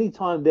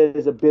 Anytime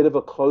there's a bit of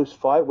a close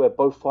fight where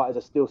both fighters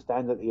are still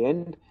standing at the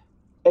end,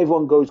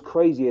 everyone goes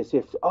crazy as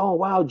if, oh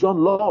wow,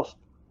 John lost.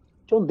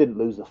 John didn't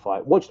lose the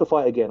fight. Watch the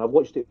fight again. I've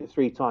watched it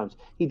 3 times.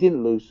 He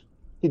didn't lose.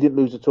 He didn't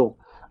lose at all.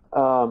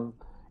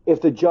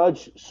 If the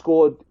judge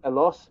scored a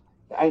loss,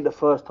 it ain't the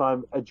first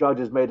time a judge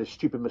has made a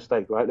stupid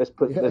mistake, right? Let's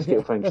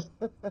get frank.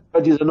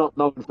 Judges are not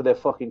known for their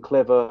fucking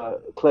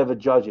clever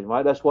judging,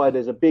 right? That's why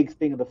there's a big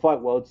thing in the fight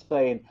world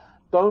saying,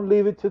 don't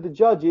leave it to the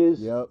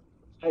judges. Yep.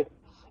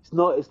 It's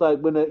not. It's like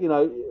when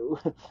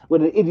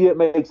when an idiot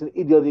makes an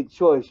idiotic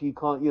choice, you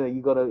can't.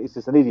 You gotta. It's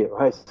just an idiot,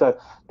 right? So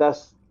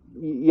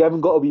you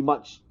haven't got to be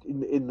much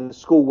in the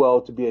school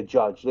world to be a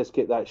judge. Let's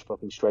get that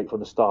fucking straight from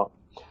the start.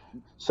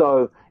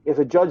 So if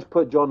a judge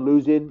put John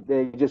losing,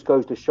 then it just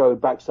goes to show,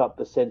 backs up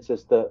the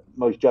census that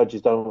most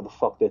judges don't know what the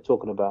fuck they're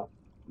talking about.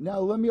 Now,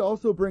 let me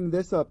also bring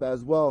this up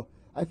as well.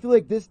 I feel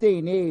like this day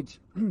and age,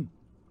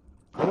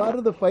 a lot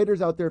of the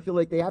fighters out there feel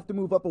like they have to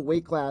move up a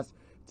weight class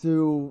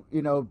to,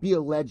 be a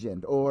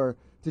legend or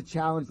to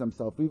challenge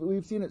themselves.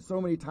 We've seen it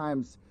so many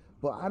times,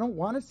 but I don't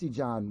want to see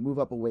John move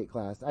up a weight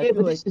class. I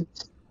feel like...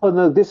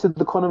 This is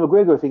the Conor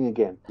McGregor thing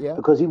again. Yeah.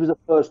 Because he was the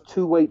first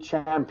 2-weight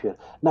champion.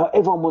 Now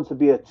everyone wants to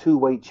be a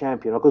 2-weight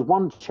champion because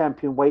one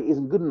champion weight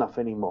isn't good enough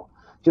anymore.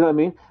 Do you know what I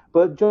mean?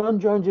 But John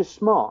Jones is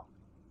smart.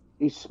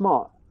 He's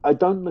smart. I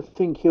don't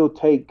think he'll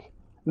take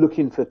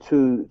looking for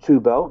two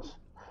belts.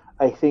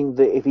 I think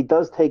that if he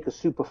does take a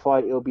super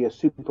fight, it'll be a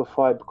super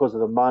fight because of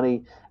the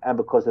money and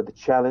because of the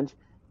challenge.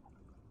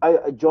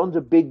 John's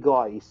a big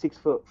guy. He's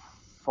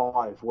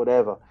 6'5",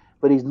 whatever,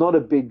 but he's not a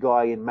big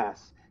guy in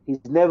mass.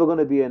 He's never going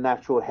to be a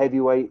natural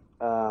heavyweight.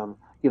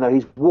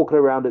 He's walking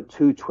around at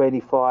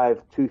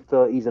 225,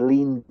 230. He's a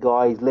lean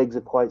guy. His legs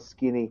are quite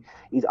skinny.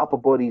 His upper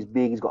body's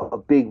big. He's got a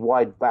big,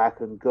 wide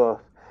back and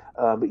girth.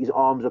 But his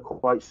arms are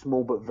quite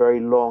small but very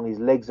long. His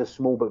legs are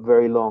small but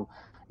very long.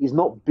 He's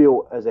not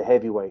built as a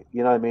heavyweight.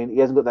 You know what I mean? He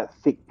hasn't got that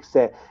thick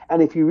set.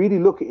 And if you really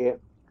look at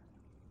it,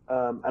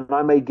 and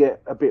I may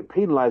get a bit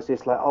penalized,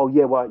 it's like, oh,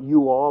 yeah, well,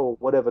 you are or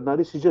whatever. No,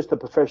 this is just a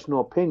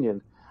professional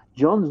opinion.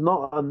 John's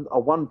not a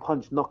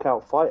one-punch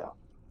knockout fighter.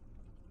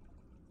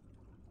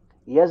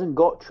 He hasn't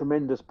got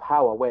tremendous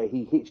power where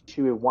he hits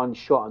you with one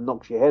shot and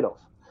knocks your head off.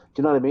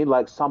 Do you know what I mean?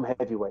 Like some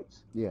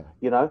heavyweights. Yeah.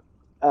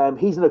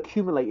 He's an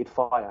accumulated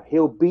fighter.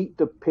 He'll beat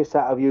the piss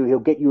out of you. He'll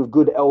get you with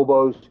good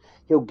elbows.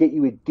 He'll get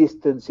you with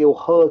distance. He'll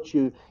hurt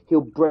you.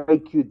 He'll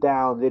break you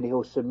down. Then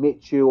he'll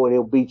submit you or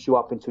he'll beat you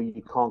up until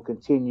you can't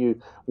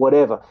continue,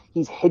 whatever.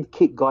 He's head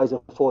kicked guys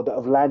before that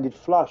have landed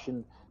flush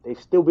and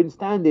they've still been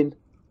standing.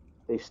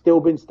 They've still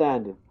been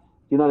standing.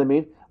 You know what I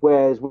mean?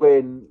 Whereas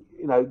when,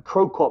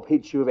 Crow Cop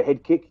hits you with a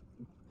head kick,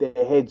 their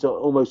heads are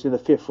almost in the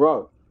 5th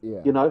row.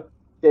 Yeah.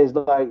 There's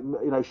like,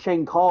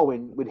 Shane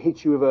Carwin would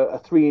hit you with a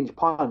 3-inch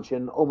punch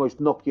and almost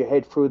knock your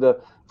head through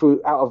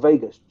out of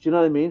Vegas. Do you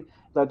know what I mean?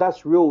 Like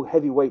that's real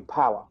heavyweight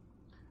power.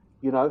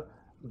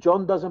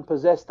 John doesn't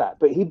possess that,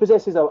 but he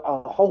possesses a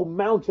whole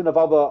mountain of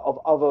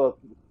other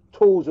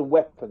tools and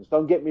weapons.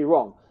 Don't get me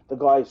wrong. The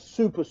guy's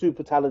super,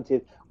 super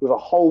talented with a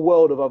whole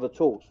world of other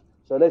tools.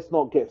 So let's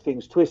not get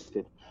things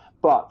twisted.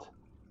 But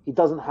he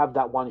doesn't have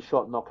that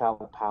one-shot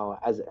knockout power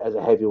as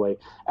a heavyweight.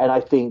 And I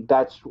think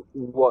that's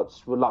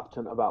what's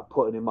reluctant about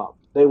putting him up.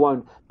 They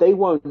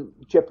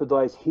won't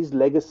jeopardize his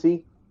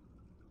legacy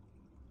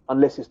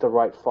unless it's the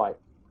right fight.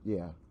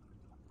 Yeah.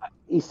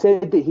 He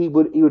said that he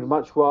would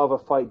much rather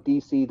fight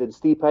DC than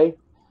Stipe.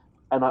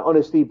 And I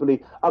honestly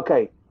believe,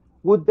 okay,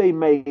 would they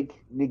make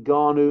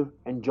Ngannou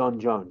and John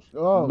Jones?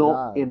 Oh,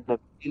 not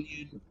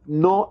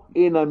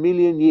in a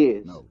million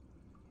years. No.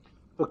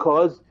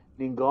 Because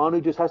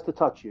Ngannou just has to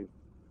touch you.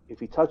 If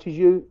he touches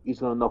you, he's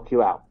going to knock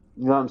you out.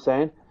 You know what I'm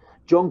saying?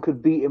 John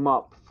could beat him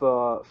up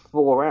for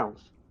 4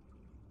 rounds.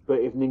 But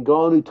if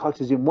Ngannou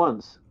touches him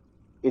once,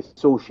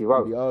 it's all she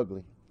wrote. It's going to be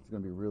ugly. It's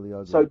going to be really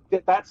ugly. So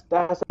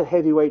that's a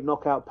heavyweight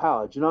knockout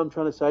power. Do you know what I'm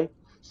trying to say?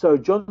 So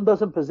John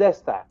doesn't possess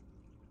that.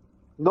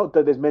 Not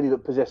that there's many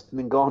that possess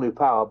Ngannou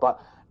power,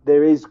 but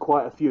there is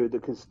quite a few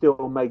that can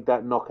still make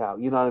that knockout.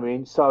 You know what I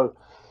mean? So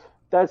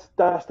that's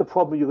the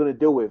problem you're going to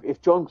deal with.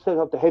 If John sets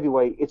up the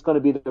heavyweight, it's going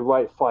to be the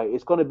right fight.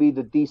 It's going to be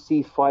the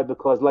DC fight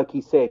because, like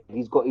he said,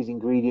 he's got his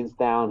ingredients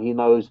down. He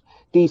knows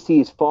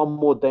DC is far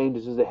more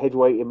dangerous as a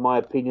heavyweight, in my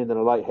opinion, than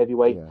a light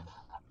heavyweight.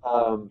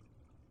 Yeah.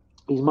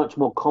 He's much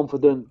more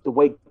confident. The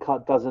weight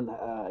cut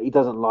he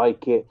doesn't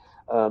like it.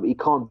 He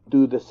can't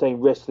do the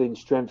same wrestling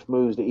strength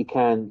moves that he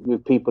can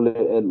with people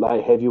at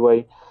light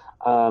heavyweight.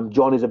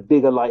 John is a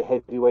bigger light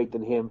heavyweight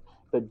than him,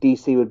 but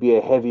DC would be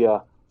a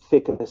heavier,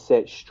 thicker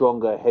set,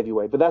 stronger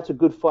heavyweight. But that's a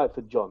good fight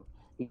for John.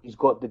 He's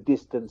got the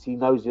distance. He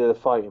knows how to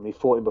fight him. He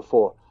fought him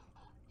before.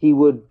 He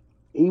would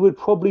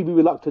probably be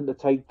reluctant to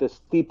take the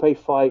Stipe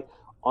fight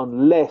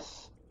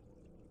unless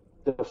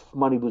the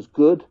money was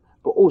good.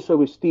 But also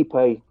with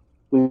Stipe,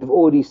 we've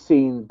already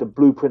seen the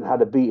blueprint how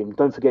to beat him.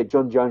 Don't forget,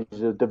 John Jones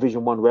is a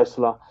Division I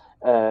wrestler,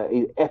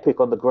 He's epic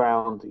on the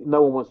ground.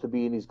 No one wants to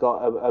be in his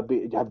guard.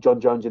 Have John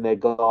Jones in their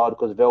guard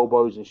because of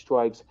elbows and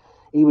strikes.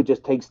 He would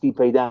just take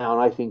Stipe down,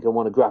 I think, and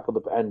want to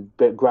grapple and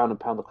ground and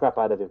pound the crap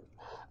out of him,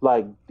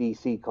 like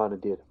DC kind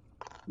of did.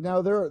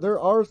 Now there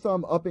are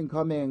some up and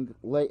coming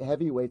light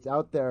heavyweights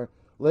out there,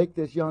 like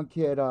this young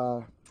kid,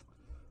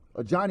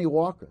 Johnny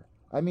Walker.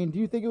 I mean, do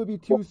you think it would be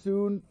too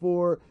soon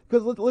for?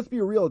 Because let's be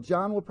real,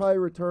 John will probably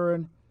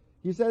return.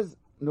 He says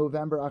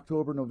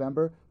October,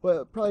 November,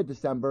 but probably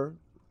December.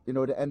 You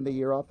know, to end the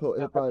year off,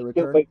 he'll probably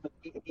return.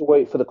 He'll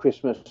wait for the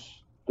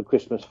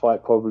Christmas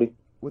fight, probably.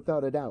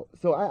 Without a doubt.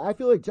 So I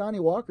feel like Johnny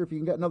Walker, if he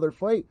can get another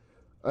fight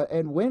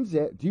and wins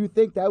it, do you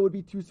think that would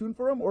be too soon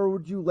for him, or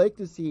would you like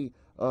to see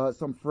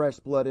some fresh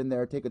blood in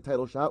there take a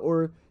title shot,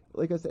 or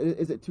like I said,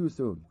 is it too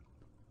soon?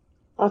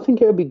 I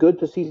think it would be good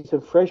to see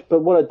some fresh,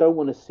 but what I don't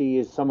want to see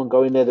is someone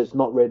go in there that's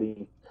not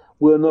ready.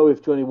 We'll know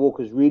if Johnny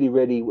Walker's really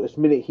ready.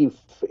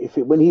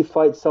 When he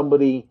fights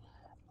somebody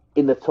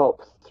in the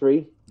top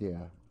 3, yeah,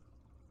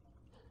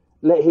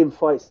 let him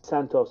fight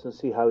Santos and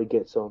see how he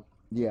gets on.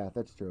 Yeah,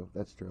 that's true.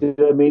 That's true. Do you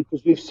know what I mean?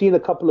 Because we've seen a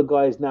couple of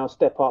guys now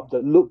step up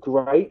that look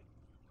great,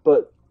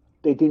 but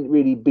they didn't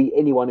really beat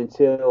anyone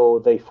until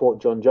they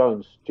fought John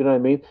Jones. Do you know what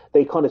I mean?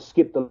 They kind of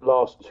skipped the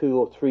last 2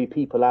 or 3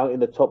 people out in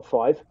the top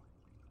 5,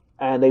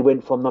 and they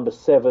went from number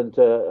 7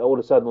 to all of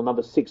a sudden on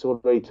number 6 all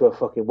the way to a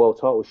fucking world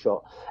title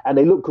shot. And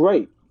they look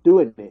great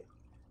doing it.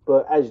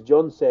 But as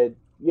John said,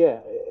 yeah,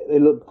 they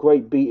look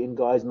great beating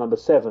guys number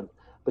 7.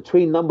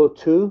 Between number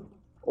 2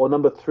 or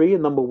number 3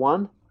 and number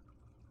 1,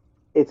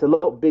 it's a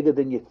lot bigger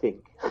than you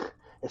think,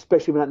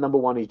 especially when that number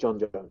 1 is John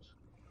Jones.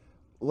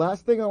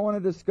 Last thing I want to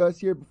discuss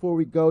here before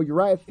we go,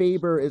 Uriah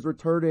Faber is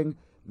returning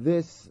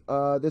this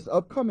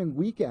upcoming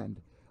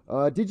weekend.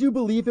 Did you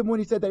believe him when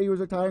he said that he was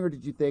retiring, or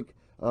did you think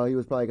he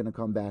was probably going to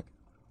come back?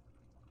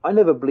 I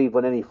never believe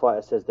when any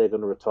fighter says they're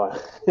going to retire.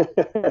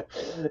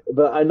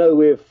 But I know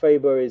with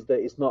Faber is that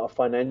it's not a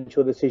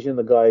financial decision.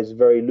 The guy is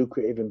very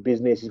lucrative in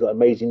business. He's got an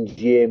amazing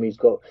gym. He's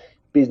got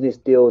business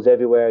deals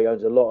everywhere. He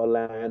owns a lot of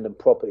land and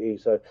property,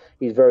 so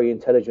he's a very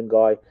intelligent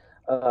guy.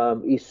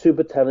 He's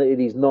super talented.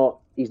 He's not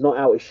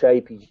out of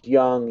shape. He's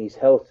young. He's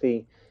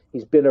healthy.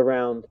 He's been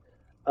around.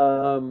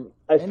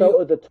 I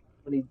felt at the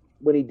time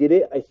when he did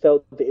it, I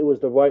felt that it was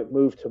the right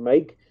move to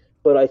make.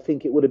 But I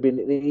think it would have been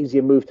an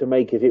easier move to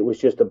make if it was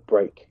just a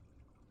break.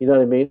 You know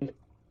what I mean?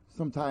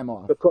 Some time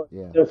off. Because,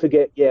 yeah. Don't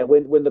forget,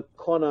 when the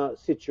Conor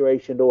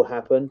situation all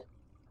happened,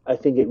 I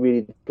think it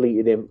really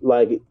depleted him.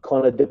 Like, it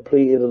kind of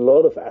depleted a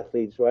lot of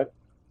athletes, right?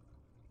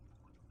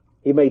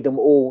 He made them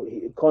all...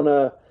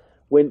 Conor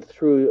went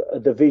through a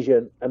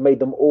division and made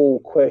them all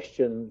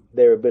question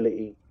their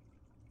ability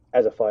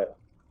as a fighter.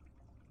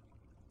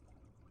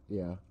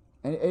 Yeah.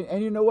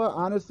 And you know what?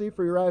 Honestly,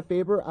 for Uriah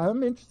Faber,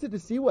 I'm interested to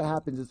see what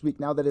happens this week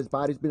now that his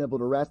body's been able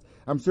to rest.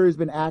 I'm sure he's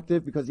been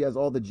active because he has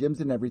all the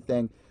gyms and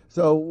everything.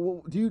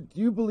 So do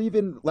you believe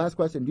in, last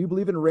question, do you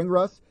believe in ring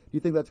rust? Do you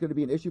think that's going to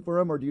be an issue for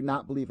him, or do you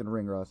not believe in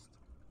ring rust?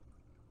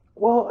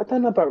 Well, I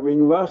don't know about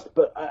ring rust,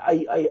 but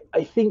I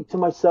think to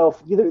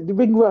myself, the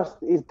ring rust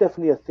is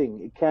definitely a thing.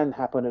 It can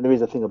happen, and there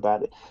is a thing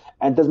about it.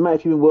 And it doesn't matter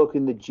if you've been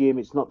working in the gym,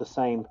 it's not the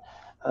same.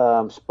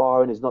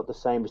 Sparring is not the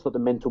same. It's not the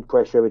mental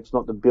pressure. It's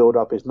not the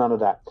build-up. It's none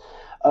of that.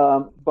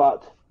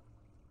 But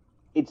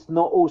it's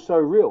not also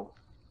real.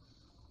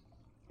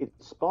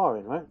 It's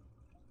sparring, right?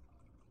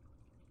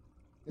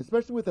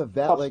 Especially with a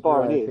vet Tough like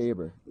sparring Uriah is.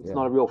 Faber. It's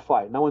not a real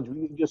fight. No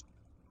one's just...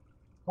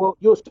 Well,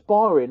 you're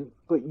sparring,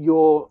 but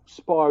you're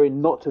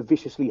sparring not to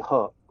viciously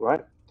hurt,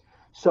 right?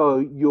 So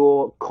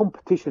you're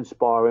competition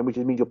sparring, which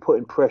means you're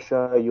putting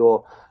pressure,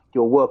 you're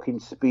working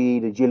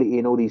speed, agility,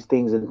 and all these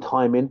things, and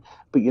timing.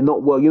 But you're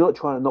not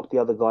trying to knock the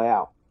other guy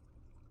out.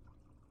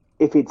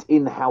 If it's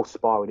in-house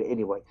sparring,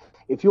 anyway.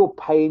 If you're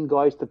paying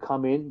guys to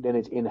come in, then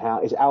it's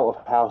in-house. It's out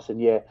of house,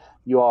 and yeah,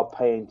 you are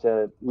paying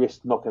to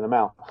risk knocking them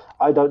out.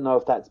 I don't know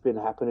if that's been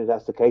happening. If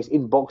that's the case,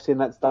 in boxing,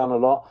 that's done a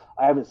lot.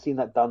 I haven't seen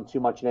that done too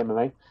much in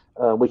MMA,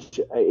 which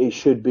it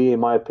should be, in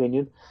my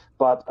opinion.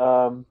 But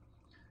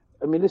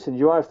I mean, listen,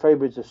 Uriah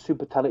Faber is a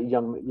super talented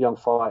young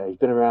fighter. He's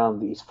been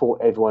around. He's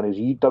fought everyone.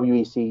 He's a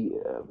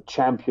WEC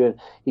champion.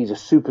 He's a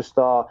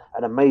superstar,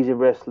 an amazing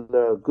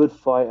wrestler, a good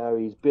fighter.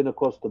 He's been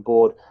across the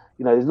board.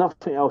 You know, there's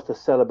nothing else to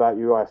sell about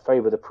Uriah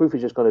Faber. The proof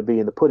is just going to be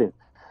in the pudding.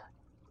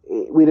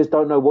 We just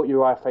don't know what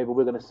Uriah Faber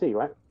we're going to see,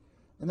 right?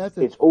 And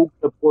it's all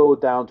going to boil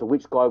down to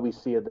which guy we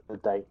see at the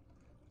day.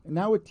 And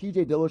now with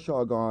TJ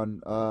Dillashaw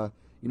gone,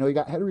 you know, you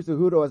got Henry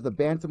Cejudo as the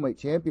bantamweight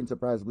champion,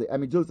 surprisingly. I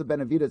mean, Joseph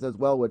Benavidez as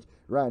well, which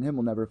Uriah and him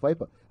will never fight.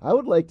 But I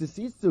would like to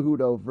see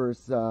Cejudo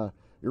versus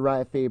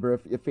Uriah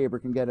Faber if Faber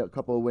can get a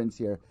couple of wins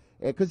here.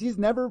 Because he's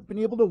never been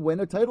able to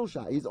win a title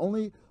shot. He's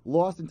only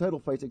lost in title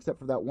fights except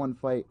for that one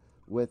fight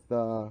with,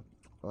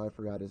 I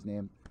forgot his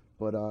name.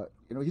 But,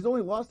 you know, he's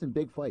only lost in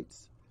big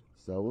fights.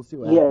 So we'll see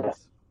what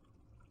happens.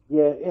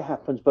 Yeah, it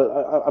happens. But,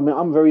 I mean,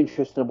 I'm very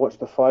interested to watch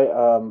the fight.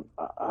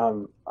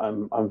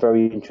 I'm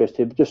very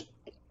interested. Just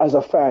as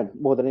a fan,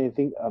 more than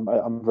anything,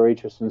 I'm very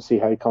interested to see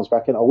how he comes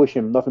back in. I wish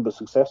him nothing but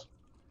success.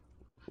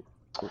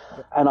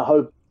 And I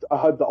hope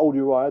the old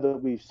Uriah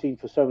that we've seen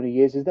for so many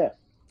years is there.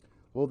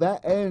 Well,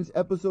 that ends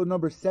episode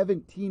number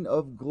 17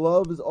 of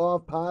Gloves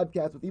Off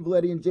Podcast with Evil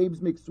Eddie and James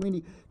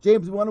McSweeney.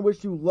 James, we want to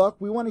wish you luck.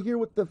 We want to hear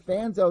what the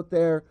fans out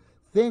there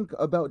think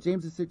about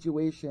James's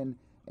situation.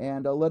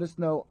 And let us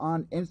know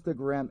on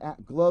Instagram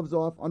at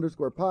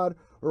glovesoff_pod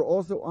or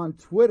also on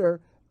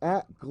Twitter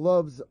at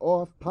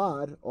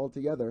glovesoffpod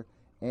altogether.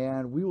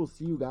 And we will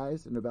see you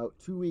guys in about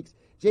 2 weeks.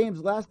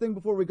 James, last thing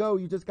before we go,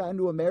 you just got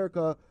into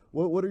America.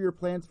 What are your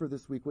plans for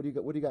this week? What do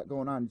you got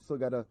going on? You still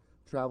got to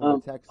travel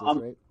to Texas,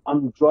 right?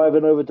 I'm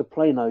driving over to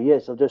Plano.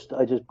 Yes, I just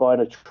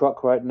buying a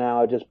truck right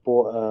now. I just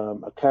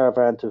bought a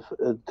caravan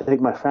to take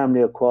my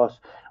family across.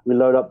 We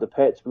load up the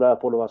pets, we load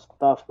up all of our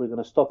stuff. We're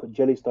going to stop at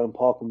Jellystone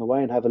Park on the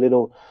way and have a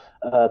little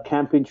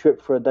camping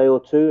trip for a day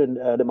or two, and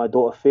let my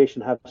daughter fish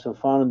and have some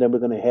fun. And then we're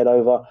going to head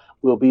over.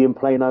 We'll be in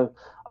Plano.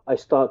 I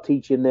start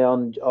teaching there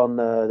on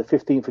the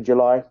 15th of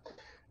July.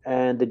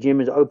 And the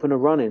gym is open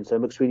and running. So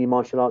McSweeney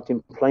Martial Arts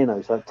in Plano.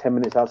 It's like 10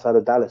 minutes outside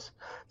of Dallas.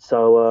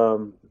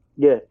 So,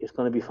 yeah, it's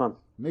going to be fun.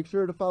 Make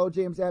sure to follow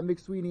James at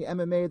McSweeney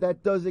MMA.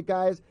 That does it,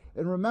 guys.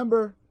 And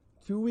remember,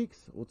 2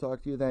 weeks. We'll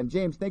talk to you then.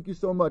 James, thank you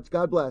so much.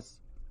 God bless.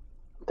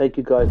 Thank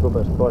you, guys.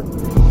 Bye-bye.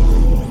 Bye.